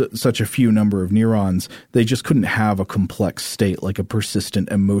 such a few number of neurons, they just couldn't have a complex state like a persistent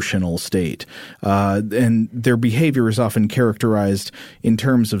emotional state. And their behavior is often characterized in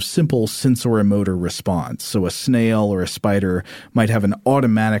terms of simple sensori-motor response. So a snail or a spider might have an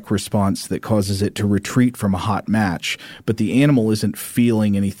automatic response that causes it to retreat from a hot match, but the animal isn't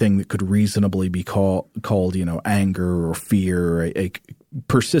feeling anything that could reasonably be called, anger or fear, a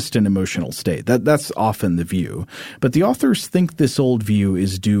persistent emotional state. That's often the view. But the authors think this old view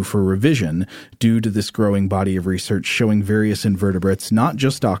is due for revision due to this growing body of research showing various invertebrates, not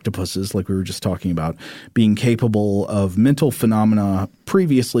just octopuses like we were just talking about, being capable of mental phenomena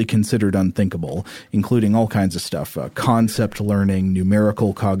previously considered unthinkable, including all kinds of stuff, concept learning,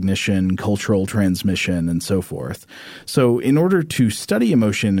 numerical cognition, cultural transmission, and so forth. So in order to study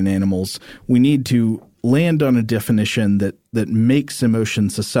emotion in animals, we need to land on a definition that makes emotion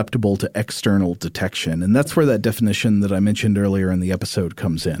susceptible to external detection. And that's where that definition that I mentioned earlier in the episode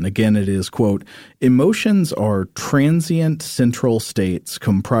comes in. Again, it is, quote, emotions are transient central states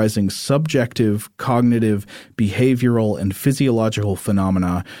comprising subjective, cognitive, behavioral, and physiological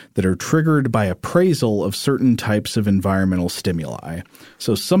phenomena that are triggered by appraisal of certain types of environmental stimuli.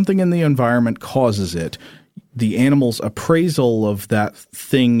 So something in the environment causes it. The animal's appraisal of that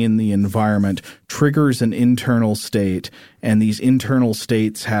thing in the environment triggers an internal state, and these internal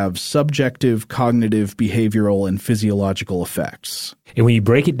states have subjective, cognitive, behavioral, and physiological effects. And when you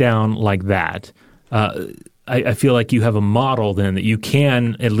break it down like that, I feel like you have a model then that you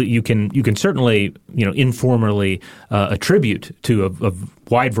can certainly informally attribute to a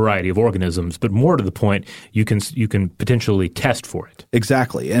wide variety of organisms, but more to the point, you can potentially test for it.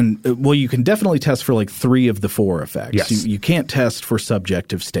 Exactly, and you can definitely test for like 3 of the 4 effects. Yes. You can't test for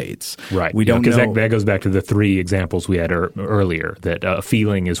subjective states. Right. We don't know because that goes back to the 3 examples we had earlier. That a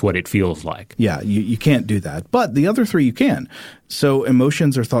feeling is what it feels like. Yeah, you can't do that, but the other 3 you can. So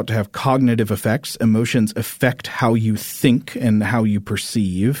emotions are thought to have cognitive effects. Emotions affect how you think and how you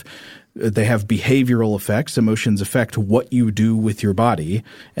perceive. They have behavioral effects. Emotions affect what you do with your body.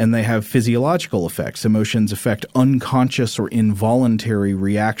 And they have physiological effects. Emotions affect unconscious or involuntary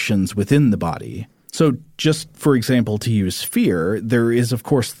reactions within the body. So just, for example, to use fear, there is, of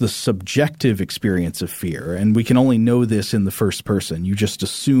course, the subjective experience of fear, and we can only know this in the first person. You just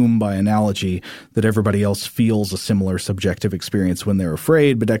assume by analogy that everybody else feels a similar subjective experience when they're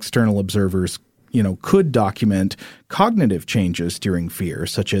afraid, but external observers could document cognitive changes during fear,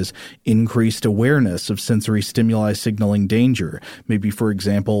 such as increased awareness of sensory stimuli signaling danger. Maybe, for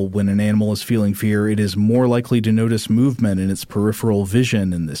example, when an animal is feeling fear, it is more likely to notice movement in its peripheral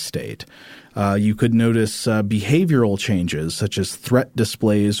vision in this state. You could notice behavioral changes such as threat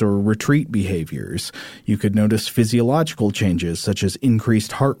displays or retreat behaviors. You could notice physiological changes such as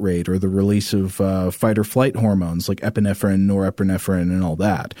increased heart rate or the release of fight or flight hormones like epinephrine, norepinephrine, and all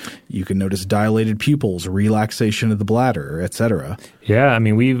that. You can notice dilated pupils, relaxation of the bladder, etc. Yeah, I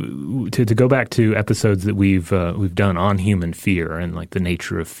mean, to go back to episodes that we've done on human fear and like the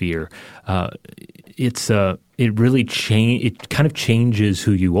nature of fear, it really it kind of changes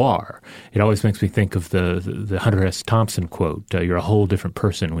who you are. It always makes me think of the Hunter S. Thompson quote, you're a whole different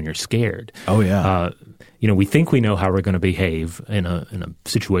person when you're scared. Oh, yeah. We think we know how we're going to behave in a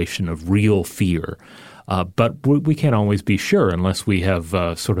situation of real fear. But we can't always be sure unless we have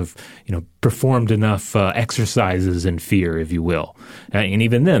sort of, performed enough exercises in fear, if you will. And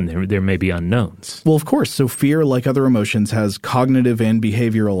even then, there may be unknowns. Well, of course. So fear, like other emotions, has cognitive and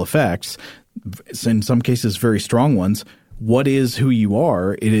behavioral effects, in some cases very strong ones. What is who you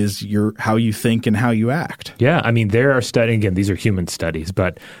are? It is how you think and how you act. Yeah, I mean, there are studies, again, these are human studies,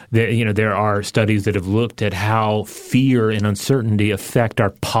 but there are studies that have looked at how fear and uncertainty affect our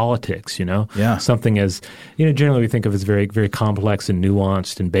politics, Yeah. Something as, generally we think of as very, very complex and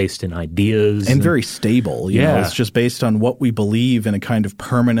nuanced and based in ideas. And very stable. You know, it's just based on what we believe in a kind of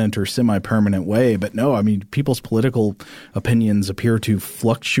permanent or semi-permanent way. But no, I mean, people's political opinions appear to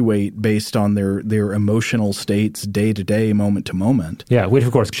fluctuate based on their emotional states day to day, moment to moment. Yeah, which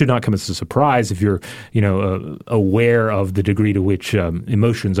of course should not come as a surprise if you're, aware of the degree to which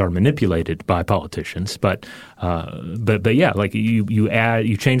emotions are manipulated by politicians. But yeah, like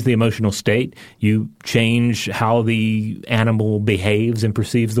you change the emotional state, you change how the animal behaves and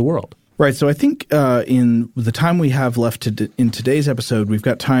perceives the world. Right. So I think in the time we have left in today's episode, we've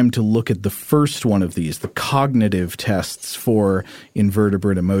got time to look at the first one of these, the cognitive tests for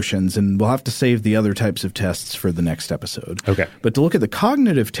invertebrate emotions. And we'll have to save the other types of tests for the next episode. Okay. But to look at the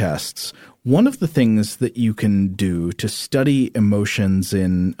cognitive tests, one of the things that you can do to study emotions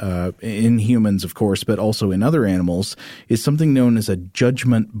in humans, of course, but also in other animals, is something known as a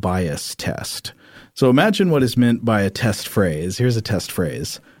judgment bias test. So imagine what is meant by a test phrase. Here's a test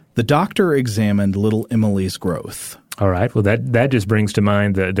phrase. The doctor examined little Emily's growth. All right. Well, that just brings to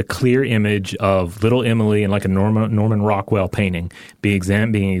mind the clear image of little Emily in like a Norman Rockwell painting being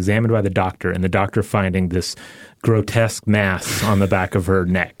examined by the doctor, and the doctor finding this grotesque mass on the back of her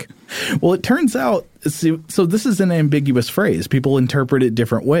neck. Well, it turns out so this is an ambiguous phrase. People interpret it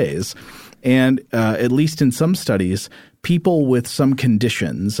different ways. And at least in some studies, people with some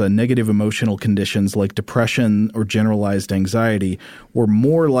conditions, negative emotional conditions like depression or generalized anxiety, were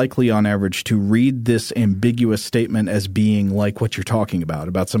more likely on average to read this ambiguous statement as being like what you're talking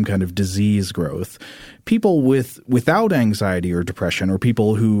about some kind of disease growth. People without anxiety or depression, or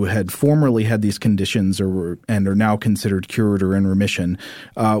people who had formerly had these conditions and are now considered cured or in remission,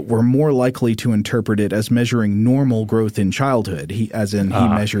 were more likely to interpret it as measuring normal growth in childhood, he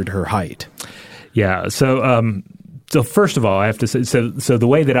measured her height. Yeah. So first of all, I have to say, so the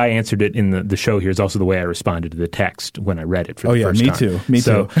way that I answered it in the show here is also the way I responded to the text when I read it for the first time. Me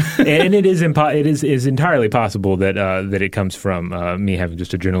too. And it is entirely possible that it comes from me having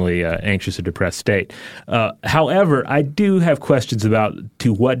just a generally anxious or depressed state. However, I do have questions about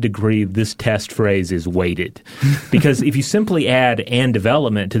to what degree this test phrase is weighted, because if you simply add "and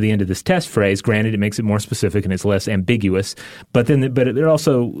development" to the end of this test phrase, granted it makes it more specific and it's less ambiguous, but it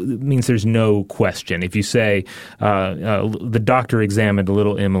also means there's no question. If you say the doctor examined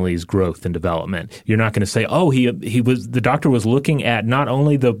little Emily's growth and development, you're not going to say, the doctor was looking at not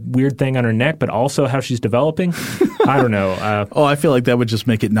only the weird thing on her neck, but also how she's developing. I don't know. I feel like that would just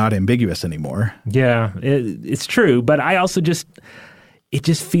make it not ambiguous anymore. Yeah, it's true. But I also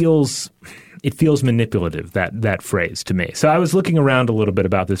it feels manipulative, that phrase to me. So I was looking around a little bit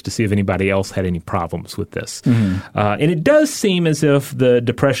about this to see if anybody else had any problems with this. Mm-hmm. And it does seem as if the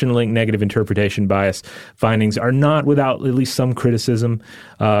depression-linked negative interpretation bias findings are not without at least some criticism.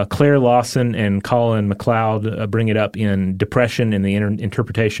 Claire Lawson and Colin MacLeod bring it up in Depression and the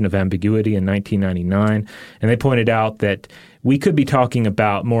Interpretation of Ambiguity in 1999. And they pointed out that we could be talking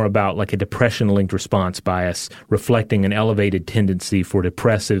more about like a depression-linked response bias reflecting an elevated tendency for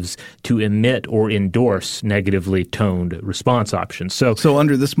depressives to emit or endorse negatively toned response options. So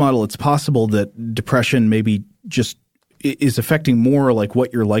under this model, it's possible that depression maybe just is affecting more like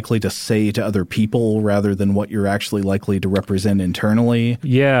what you're likely to say to other people rather than what you're actually likely to represent internally.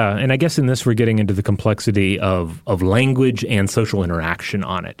 Yeah, and I guess in this we're getting into the complexity of language and social interaction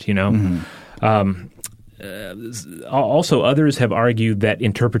on it, Mm-hmm. Also, others have argued that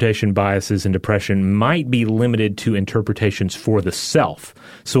interpretation biases in depression might be limited to interpretations for the self.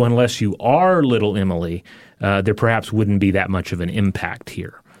 So unless you are little Emily, there perhaps wouldn't be that much of an impact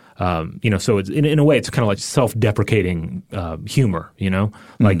here. So it's in a way it's kind of like self-deprecating humor.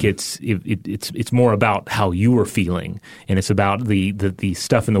 Like it's more about how you are feeling, and it's about the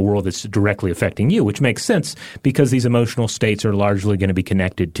stuff in the world that's directly affecting you, which makes sense because these emotional states are largely going to be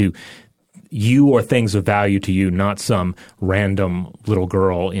connected to you or things of value to you, not some random little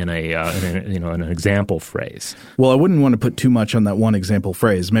girl in an example phrase. Well, I wouldn't want to put too much on that one example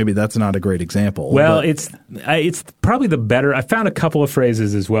phrase. Maybe that's not a great example. Well, it's probably the better. I found a couple of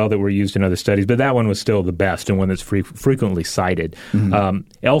phrases as well that were used in other studies, but that one was still the best and one that's frequently cited.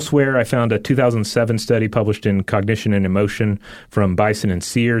 Elsewhere, I found a 2007 study published in Cognition and Emotion from Bison and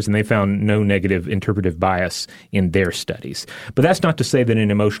Sears, and they found no negative interpretive bias in their studies. But that's not to say that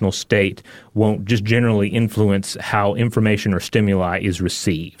an emotional state won't just generally influence how information or stimuli is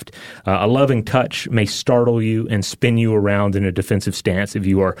received. A loving touch may startle you and spin you around in a defensive stance if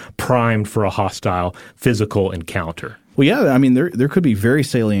you are primed for a hostile physical encounter. Well, yeah, I mean, there could be very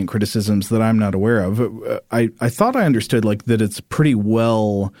salient criticisms that I'm not aware of. I thought I understood that it's pretty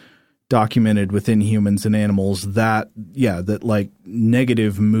well documented within humans and animals that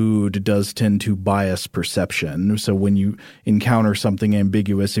negative mood does tend to bias perception. So when you encounter something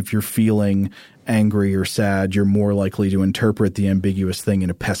ambiguous, if you're feeling angry or sad, you're more likely to interpret the ambiguous thing in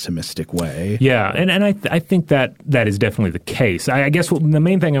a pessimistic way. Yeah, and I think that is definitely the case. I guess the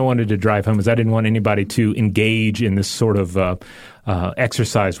main thing I wanted to drive home is I didn't want anybody to engage in this sort of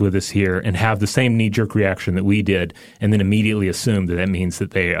exercise with us here and have the same knee-jerk reaction that we did and then immediately assume that means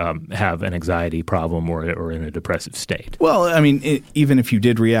that they have an anxiety problem or in a depressive state. Well, I mean, even if you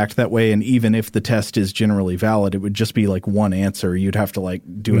did react that way and even if the test is generally valid, it would just be one answer. You'd have to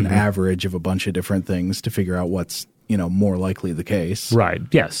do an average of a bunch of different things to figure out what's more likely the case. Right.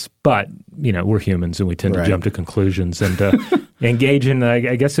 Yes. But, we're humans and we tend to jump to conclusions and engage in,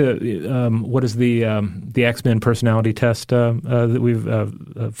 I guess, what is the X-Men personality test that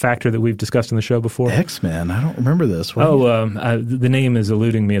we've factor that we've discussed in the show before? X-Men? I don't remember this. The name is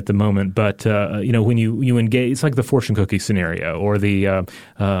eluding me at the moment. But, when you engage, it's like the fortune cookie scenario or the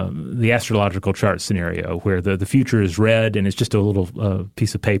astrological chart scenario where the future is red and it's just a little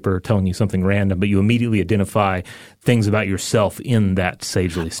piece of paper telling you something random, but you immediately identify things about yourself in that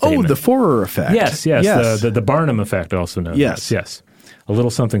sagely statement. Oh, the Forer effect. Yes. The Barnum effect, also known. Yes. A little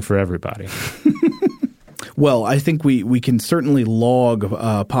something for everybody. Well, I think we can certainly log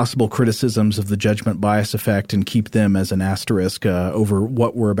possible criticisms of the judgment bias effect and keep them as an asterisk over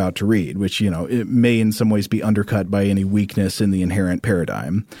what we're about to read, which, it may in some ways be undercut by any weakness in the inherent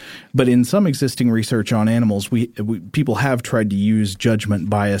paradigm. But in some existing research on animals, people have tried to use judgment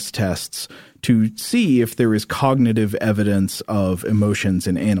bias tests to see if there is cognitive evidence of emotions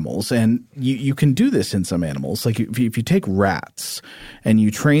in animals. And you can do this in some animals. Like if you take rats and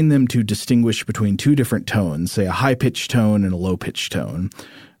you train them to distinguish between two different tones, say a high-pitched tone and a low-pitched tone,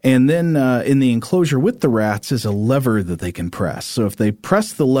 and then in the enclosure with the rats is a lever that they can press. So if they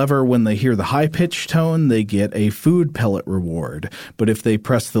press the lever when they hear the high-pitched tone, they get a food pellet reward. But if they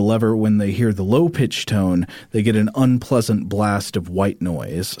press the lever when they hear the low-pitched tone, they get an unpleasant blast of white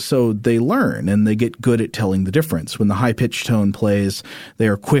noise. So they learn and they get good at telling the difference. When the high-pitched tone plays, they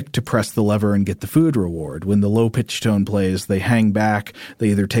are quick to press the lever and get the food reward. When the low-pitched tone plays, they hang back. They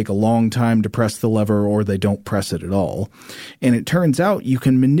either take a long time to press the lever or they don't press it at all. And it turns out you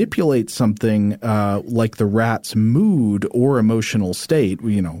can manipulate something like the rat's mood or emotional state,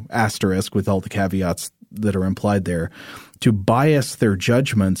 asterisk with all the caveats that are implied there, to bias their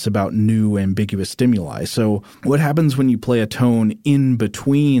judgments about new ambiguous stimuli. So what happens when you play a tone in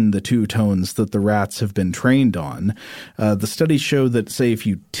between the two tones that the rats have been trained on? The studies show that, say, if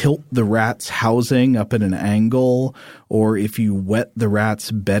you tilt the rat's housing up at an angle, or if you wet the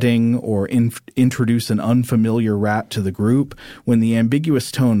rat's bedding or introduce an unfamiliar rat to the group, when the ambiguous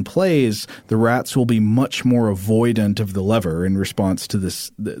tone plays, the rats will be much more avoidant of the lever in response to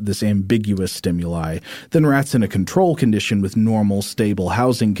this ambiguous stimuli than rats in a control condition with normal, stable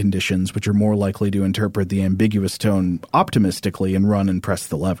housing conditions, which are more likely to interpret the ambiguous tone optimistically and run and press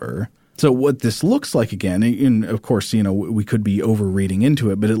the lever. So what this looks like, again, and of course, we could be over-reading into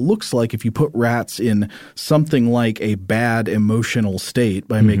it, but it looks like if you put rats in something like a bad emotional state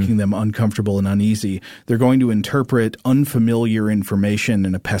by making them uncomfortable and uneasy, they're going to interpret unfamiliar information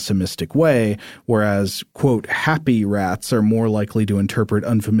in a pessimistic way, whereas, quote, happy rats are more likely to interpret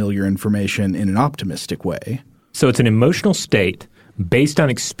unfamiliar information in an optimistic way. So it's an emotional state based on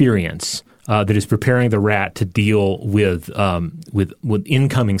experience that is preparing the rat to deal with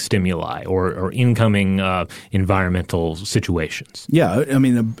incoming stimuli or incoming environmental situations. Yeah, I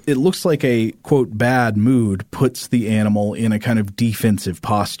mean, it looks like a, quote, bad mood puts the animal in a kind of defensive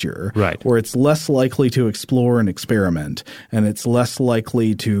posture, right, where it's less likely to explore and experiment, and it's less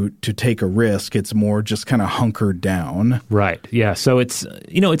likely to take a risk. It's more just kind of hunkered down. Right. Yeah. So it's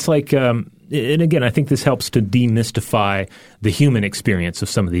it's like and again, I think this helps to demystify the human experience of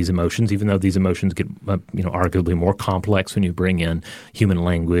some of these emotions, even though these emotions get arguably more complex when you bring in human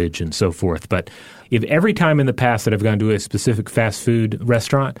language and so forth. But if every time in the past that I've gone to a specific fast food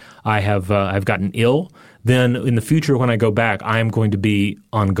restaurant, I've gotten ill, then in the future when I go back, I am going to be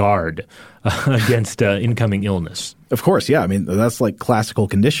on guard against incoming illness. Of course, yeah. I mean, that's like classical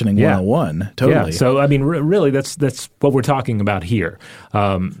conditioning 101. Totally. Yeah. So, I mean, really, that's what we're talking about here.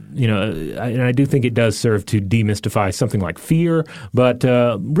 And I do think it does serve to demystify something like fear, but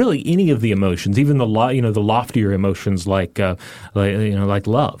really any of the emotions, even the loftier emotions like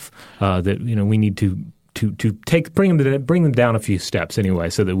love, that we need to bring them down a few steps anyway,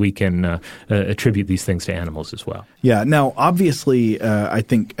 so that we can attribute these things to animals as well. Yeah. Now, obviously, I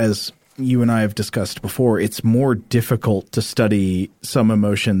think as you and I have discussed before, it's more difficult to study some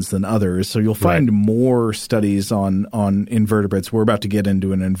emotions than others. So you'll find more studies on invertebrates. We're about to get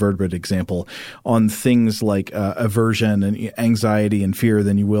into an invertebrate example on things like aversion and anxiety and fear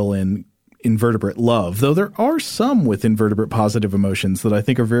than you will in invertebrate love, though there are some with invertebrate positive emotions that I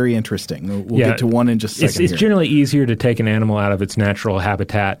think are very interesting. We'll get to one in just a second. It's generally easier to take an animal out of its natural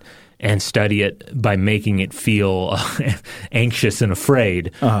habitat and study it by making it feel anxious and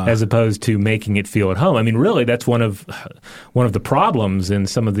afraid, as opposed to making it feel at home. I mean, really, that's one of the problems in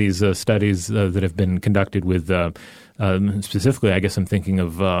some of these studies that have been conducted with specifically, I guess I'm thinking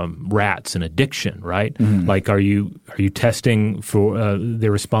of rats and addiction, right? Mm-hmm. Like, are you testing for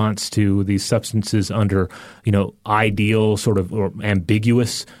their response to these substances under, ideal sort of or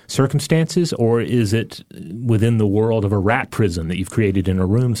ambiguous circumstances, or is it within the world of a rat prison that you've created in a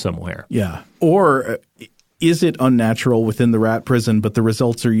room somewhere? Yeah. Or is it unnatural within the rat prison, but the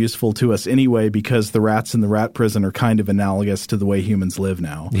results are useful to us anyway because the rats in the rat prison are kind of analogous to the way humans live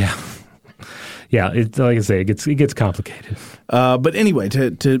now? Yeah. Yeah, it's like I say, it gets complicated. But anyway,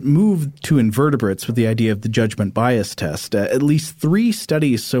 to move to invertebrates with the idea of the judgment bias test, at least 3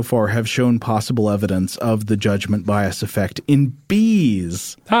 studies so far have shown possible evidence of the judgment bias effect in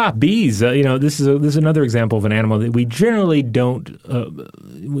bees. Bees. This is another example of an animal that we generally don't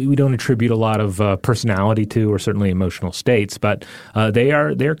we don't attribute a lot of personality to, or certainly emotional states, but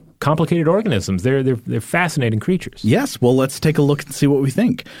they're complicated organisms. They're fascinating creatures. Yes. Well, let's take a look and see what we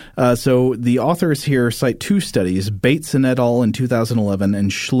think. So the authors here cite 2 studies, Bates et al. In 2011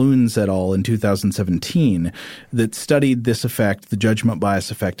 and Schluns et al. In 2017, that studied this effect, the judgment bias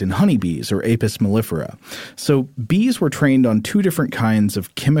effect, in honeybees, or Apis mellifera. So bees were trained on 2 different kinds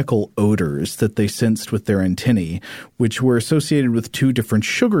of chemical odors that they sensed with their antennae, which were associated with 2 different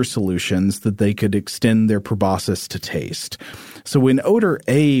sugar solutions that they could extend their proboscis to taste. So when odor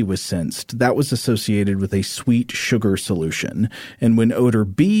A was sensed, that was associated with a sweet sugar solution. And when odor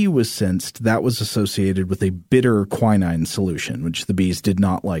B was sensed, that was associated with a bitter quinine solution, which the bees did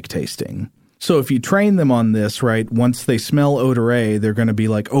not like tasting. So if you train them on this, right, once they smell odor A, they're going to be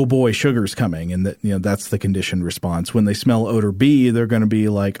like, oh boy, sugar's coming. And that's the conditioned response. When they smell odor B, they're going to be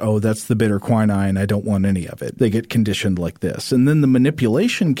like, oh, that's the bitter quinine. I don't want any of it. They get conditioned like this. And then the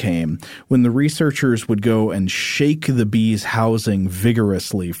manipulation came when the researchers would go and shake the bee's housing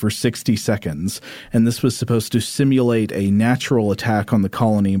vigorously for 60 seconds. And this was supposed to simulate a natural attack on the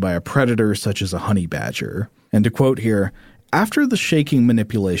colony by a predator such as a honey badger. And to quote here, after the shaking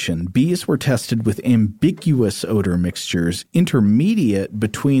manipulation, bees were tested with ambiguous odor mixtures intermediate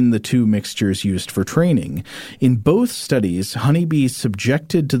between the 2 mixtures used for training. In both studies, honeybees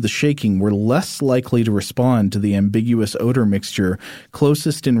subjected to the shaking were less likely to respond to the ambiguous odor mixture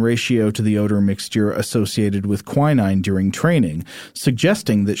closest in ratio to the odor mixture associated with quinine during training,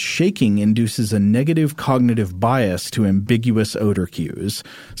 suggesting that shaking induces a negative cognitive bias to ambiguous odor cues.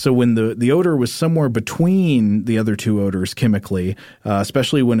 So when the odor was somewhere between the other 2 odors chemically,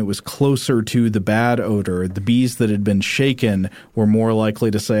 especially when it was closer to the bad odor, the bees that had been shaken were more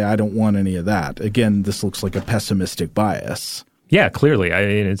likely to say, I don't want any of that. Again, this looks like a pessimistic bias. Yeah, clearly.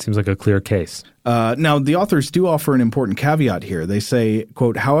 It seems like a clear case. Now, the authors do offer an important caveat here. They say,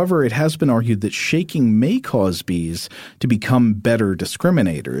 quote, however, it has been argued that shaking may cause bees to become better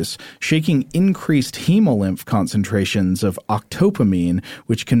discriminators. Shaking increased hemolymph concentrations of octopamine,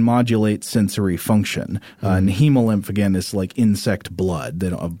 which can modulate sensory function. And hemolymph, again, is like insect blood. They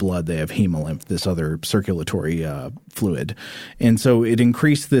don't have blood, they have hemolymph, this other circulatory fluid. And so it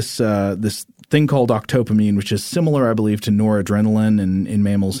increased this thing called octopamine, which is similar, I believe, to noradrenaline in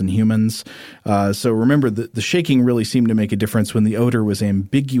mammals and humans. So remember, the shaking really seemed to make a difference when the odor was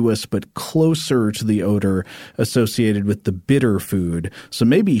ambiguous but closer to the odor associated with the bitter food. So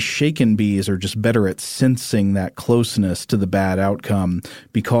maybe shaken bees are just better at sensing that closeness to the bad outcome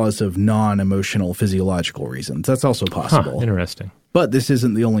because of non-emotional physiological reasons. That's also possible. Interesting. But this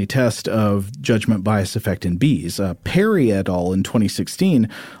isn't the only test of judgment bias effect in bees. Perry et al. In 2016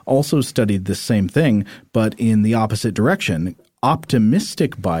 also studied this same thing, but in the opposite direction.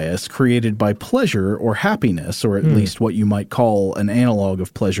 Optimistic bias created by pleasure or happiness, or at least what you might call an analog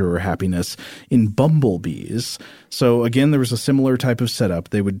of pleasure or happiness, in bumblebees. So again, there was a similar type of setup.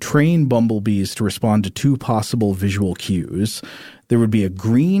 They would train bumblebees to respond to two possible visual cues. There would be a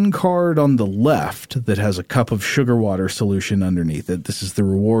green card on the left that has a cup of sugar water solution underneath it. This is the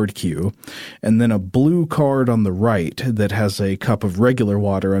reward cue. And then a blue card on the right that has a cup of regular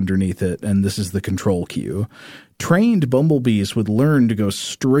water underneath it, and this is the control cue. Trained bumblebees would learn to go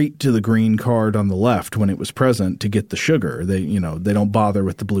straight to the green card on the left when it was present to get the sugar. They don't bother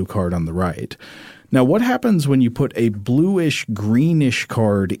with the blue card on the right. Now, what happens when you put a bluish-greenish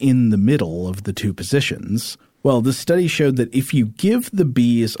card in the middle of the two positions? Well, the study showed that if you give the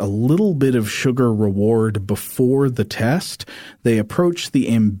bees a little bit of sugar reward before the test, they approach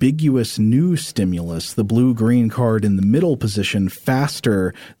the ambiguous new stimulus, the blue-green card in the middle position,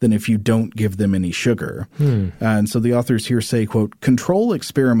 faster than if you don't give them any sugar. And so the authors here say, quote, control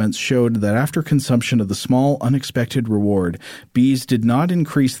experiments showed that after consumption of the small unexpected reward, bees did not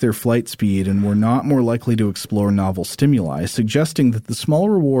increase their flight speed and were not more likely to explore novel stimuli, suggesting that the small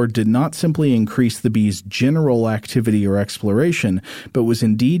reward did not simply increase the bees' general activity or exploration, but was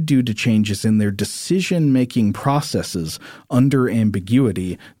indeed due to changes in their decision-making processes under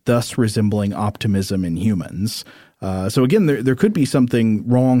ambiguity, thus resembling optimism in humans. So again, there could be something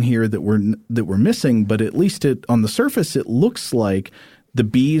wrong here that we're missing, but at least on the surface, it looks like the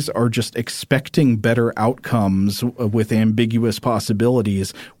bees are just expecting better outcomes with ambiguous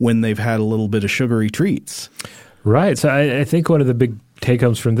possibilities when they've had a little bit of sugary treats. Right. So I think one of the big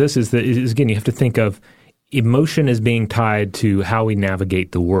take-homes from this is again, you have to think of emotion is being tied to how we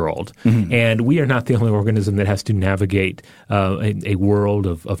navigate the world. And we are not the only organism that has to navigate a world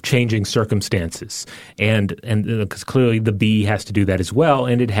of changing circumstances. And because clearly the bee has to do that as well,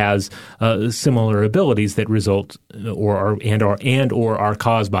 and it has similar abilities that result or are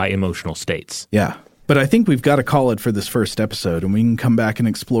caused by emotional states. Yeah. But I think we've got to call it for this first episode, and we can come back and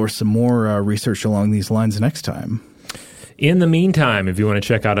explore some more research along these lines next time. In the meantime, if you want to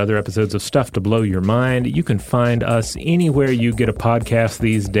check out other episodes of Stuff to Blow Your Mind, you can find us anywhere you get a podcast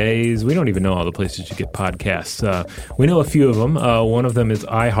these days. We don't even know all the places you get podcasts. We know a few of them. One of them is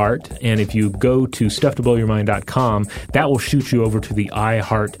iHeart, and if you go to stufftoblowyourmind.com, that will shoot you over to the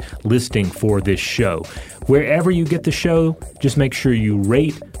iHeart listing for this show. Wherever you get the show, just make sure you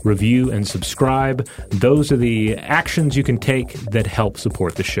rate, review, and subscribe. Those are the actions you can take that help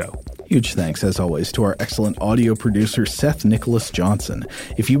support the show. Huge thanks, as always, to our excellent audio producer, Seth Nicholas Johnson.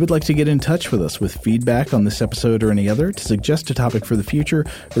 If you would like to get in touch with us with feedback on this episode or any other, to suggest a topic for the future,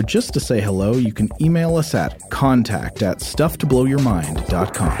 or just to say hello, you can email us at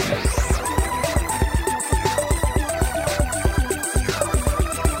contact@stufftoblowyourmind.com.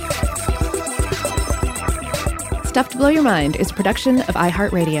 Stuff to Blow Your Mind is a production of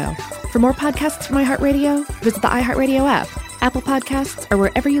iHeartRadio. For more podcasts from iHeartRadio, visit the iHeartRadio app, Apple Podcasts, or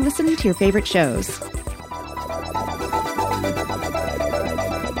wherever you listen to your favorite shows.